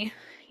lovely,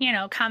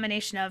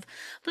 combination of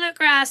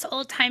bluegrass,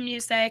 old time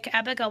music.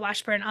 Abigail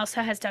Washburn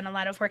also has done a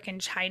lot of work in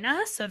China,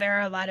 so there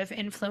are a lot of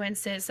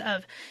influences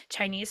of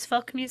Chinese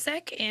folk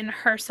music in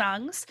her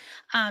songs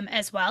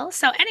as well.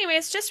 So,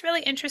 anyways, just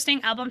really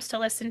interesting albums to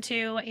listen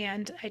to,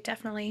 and I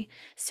definitely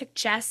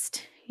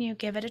suggest you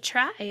give it a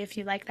try if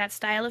you like that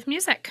style of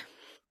music.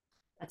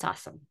 That's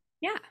awesome.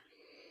 Yeah.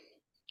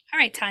 All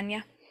right,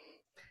 Tanya.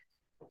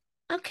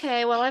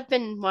 Okay, well, I've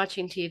been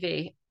watching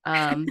TV,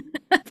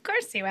 Of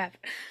course you have.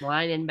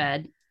 lying in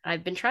bed.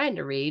 I've been trying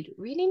to read.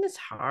 Reading is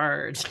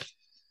hard.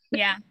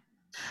 Yeah.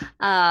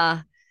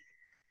 Uh,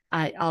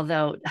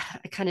 although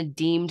I kind of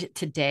deemed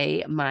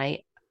today my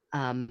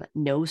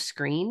no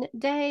screen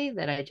day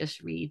that I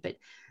just read, but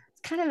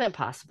it's kind of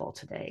impossible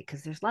today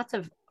because there's lots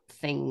of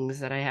things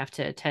that I have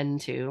to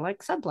attend to,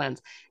 like subplans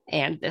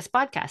and this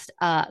podcast.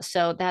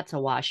 So that's a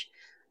wash.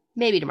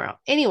 Maybe tomorrow.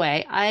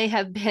 Anyway,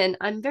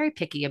 I'm very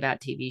picky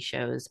about TV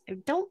shows. I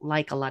don't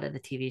like a lot of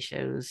the TV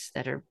shows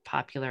that are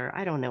popular.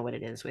 I don't know what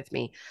it is with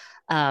me.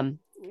 I'm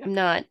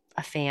not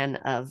a fan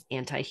of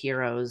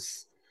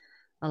anti-heroes.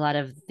 A lot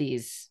of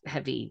these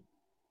heavy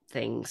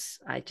things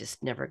I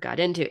just never got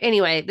into.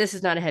 Anyway, this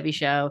is not a heavy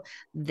show.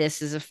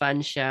 This is a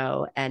fun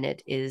show, and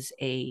it is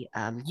a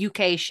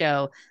UK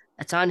show.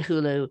 It's on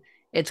Hulu.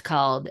 It's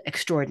called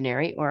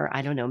Extraordinary, or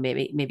I don't know,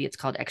 maybe it's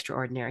called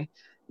Extraordinary.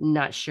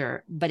 Not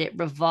sure, but it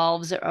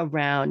revolves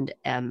around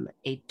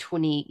a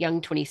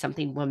 20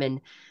 something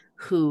woman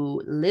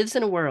who lives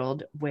in a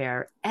world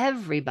where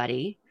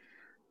everybody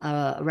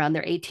around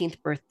their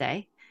 18th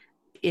birthday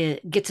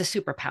gets a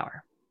superpower,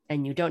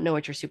 and you don't know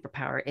what your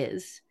superpower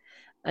is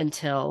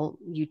until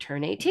you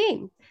turn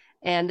 18.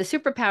 And the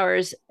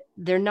superpowers,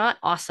 they're not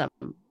awesome.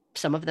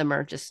 Some of them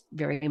are just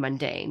very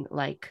mundane.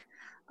 Like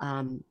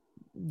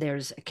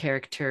there's a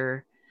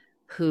character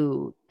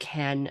who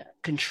can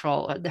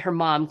control, her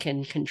mom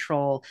can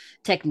control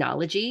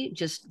technology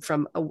just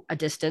from a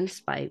distance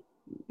by,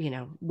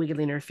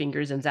 wiggling her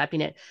fingers and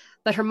zapping it.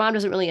 But her mom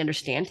doesn't really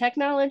understand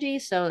technology.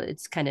 So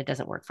it's kind of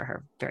doesn't work for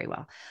her very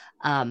well.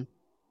 Um,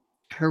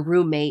 Her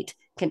roommate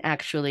can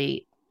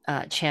actually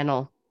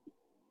channel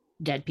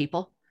dead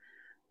people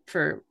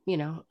for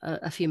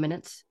a few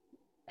minutes,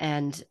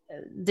 and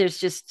there's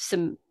just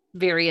some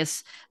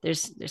various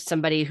there's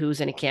somebody who's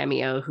in a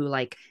cameo who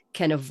like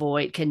can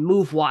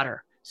move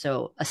water,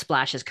 So a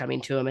splash is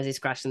coming to him as he's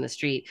crossing the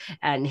street,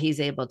 and he's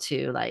able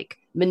to like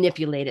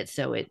manipulate it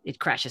so it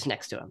crashes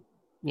next to him,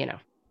 you know,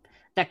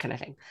 that kind of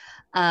thing.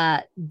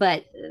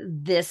 But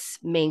this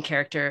main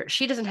character,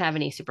 she doesn't have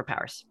any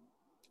superpowers,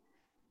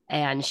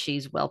 and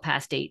she's well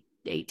past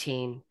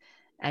 18,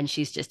 and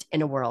she's just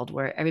in a world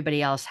where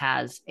everybody else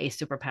has a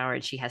superpower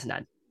and she has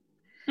none.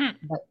 Hmm.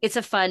 But it's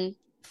a fun,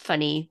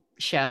 funny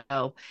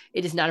show.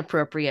 It is not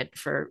appropriate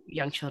for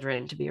young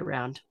children to be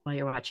around while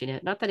you're watching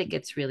it. Not that it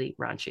gets really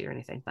raunchy or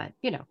anything, but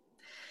you know,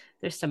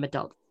 there's some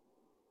adult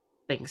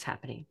things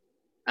happening.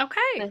 Okay.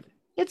 But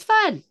it's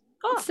fun.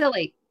 Cool. It's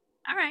silly.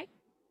 All right.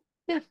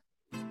 Yeah.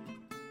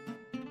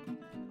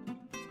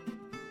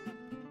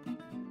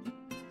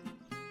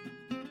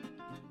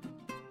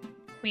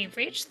 We've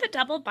reached the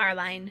double bar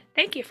line.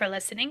 Thank you for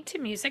listening to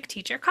Music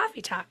Teacher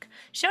Coffee Talk.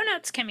 Show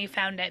notes can be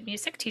found at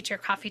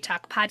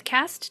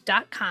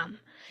musicteachercoffeetalkpodcast.com.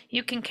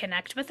 You can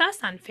connect with us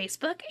on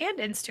Facebook and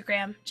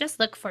Instagram. Just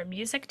look for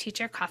Music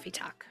Teacher Coffee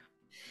Talk.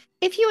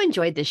 If you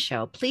enjoyed this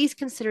show, please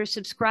consider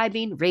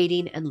subscribing,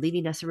 rating, and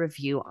leaving us a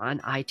review on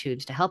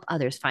iTunes to help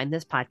others find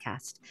this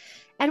podcast.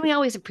 And we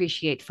always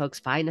appreciate folks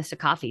buying us a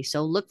coffee,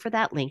 so look for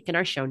that link in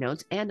our show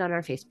notes and on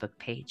our Facebook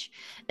page.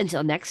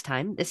 Until next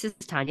time, this is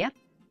Tanya.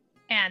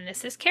 And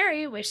this is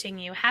Carrie wishing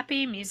you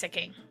happy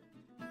musicking.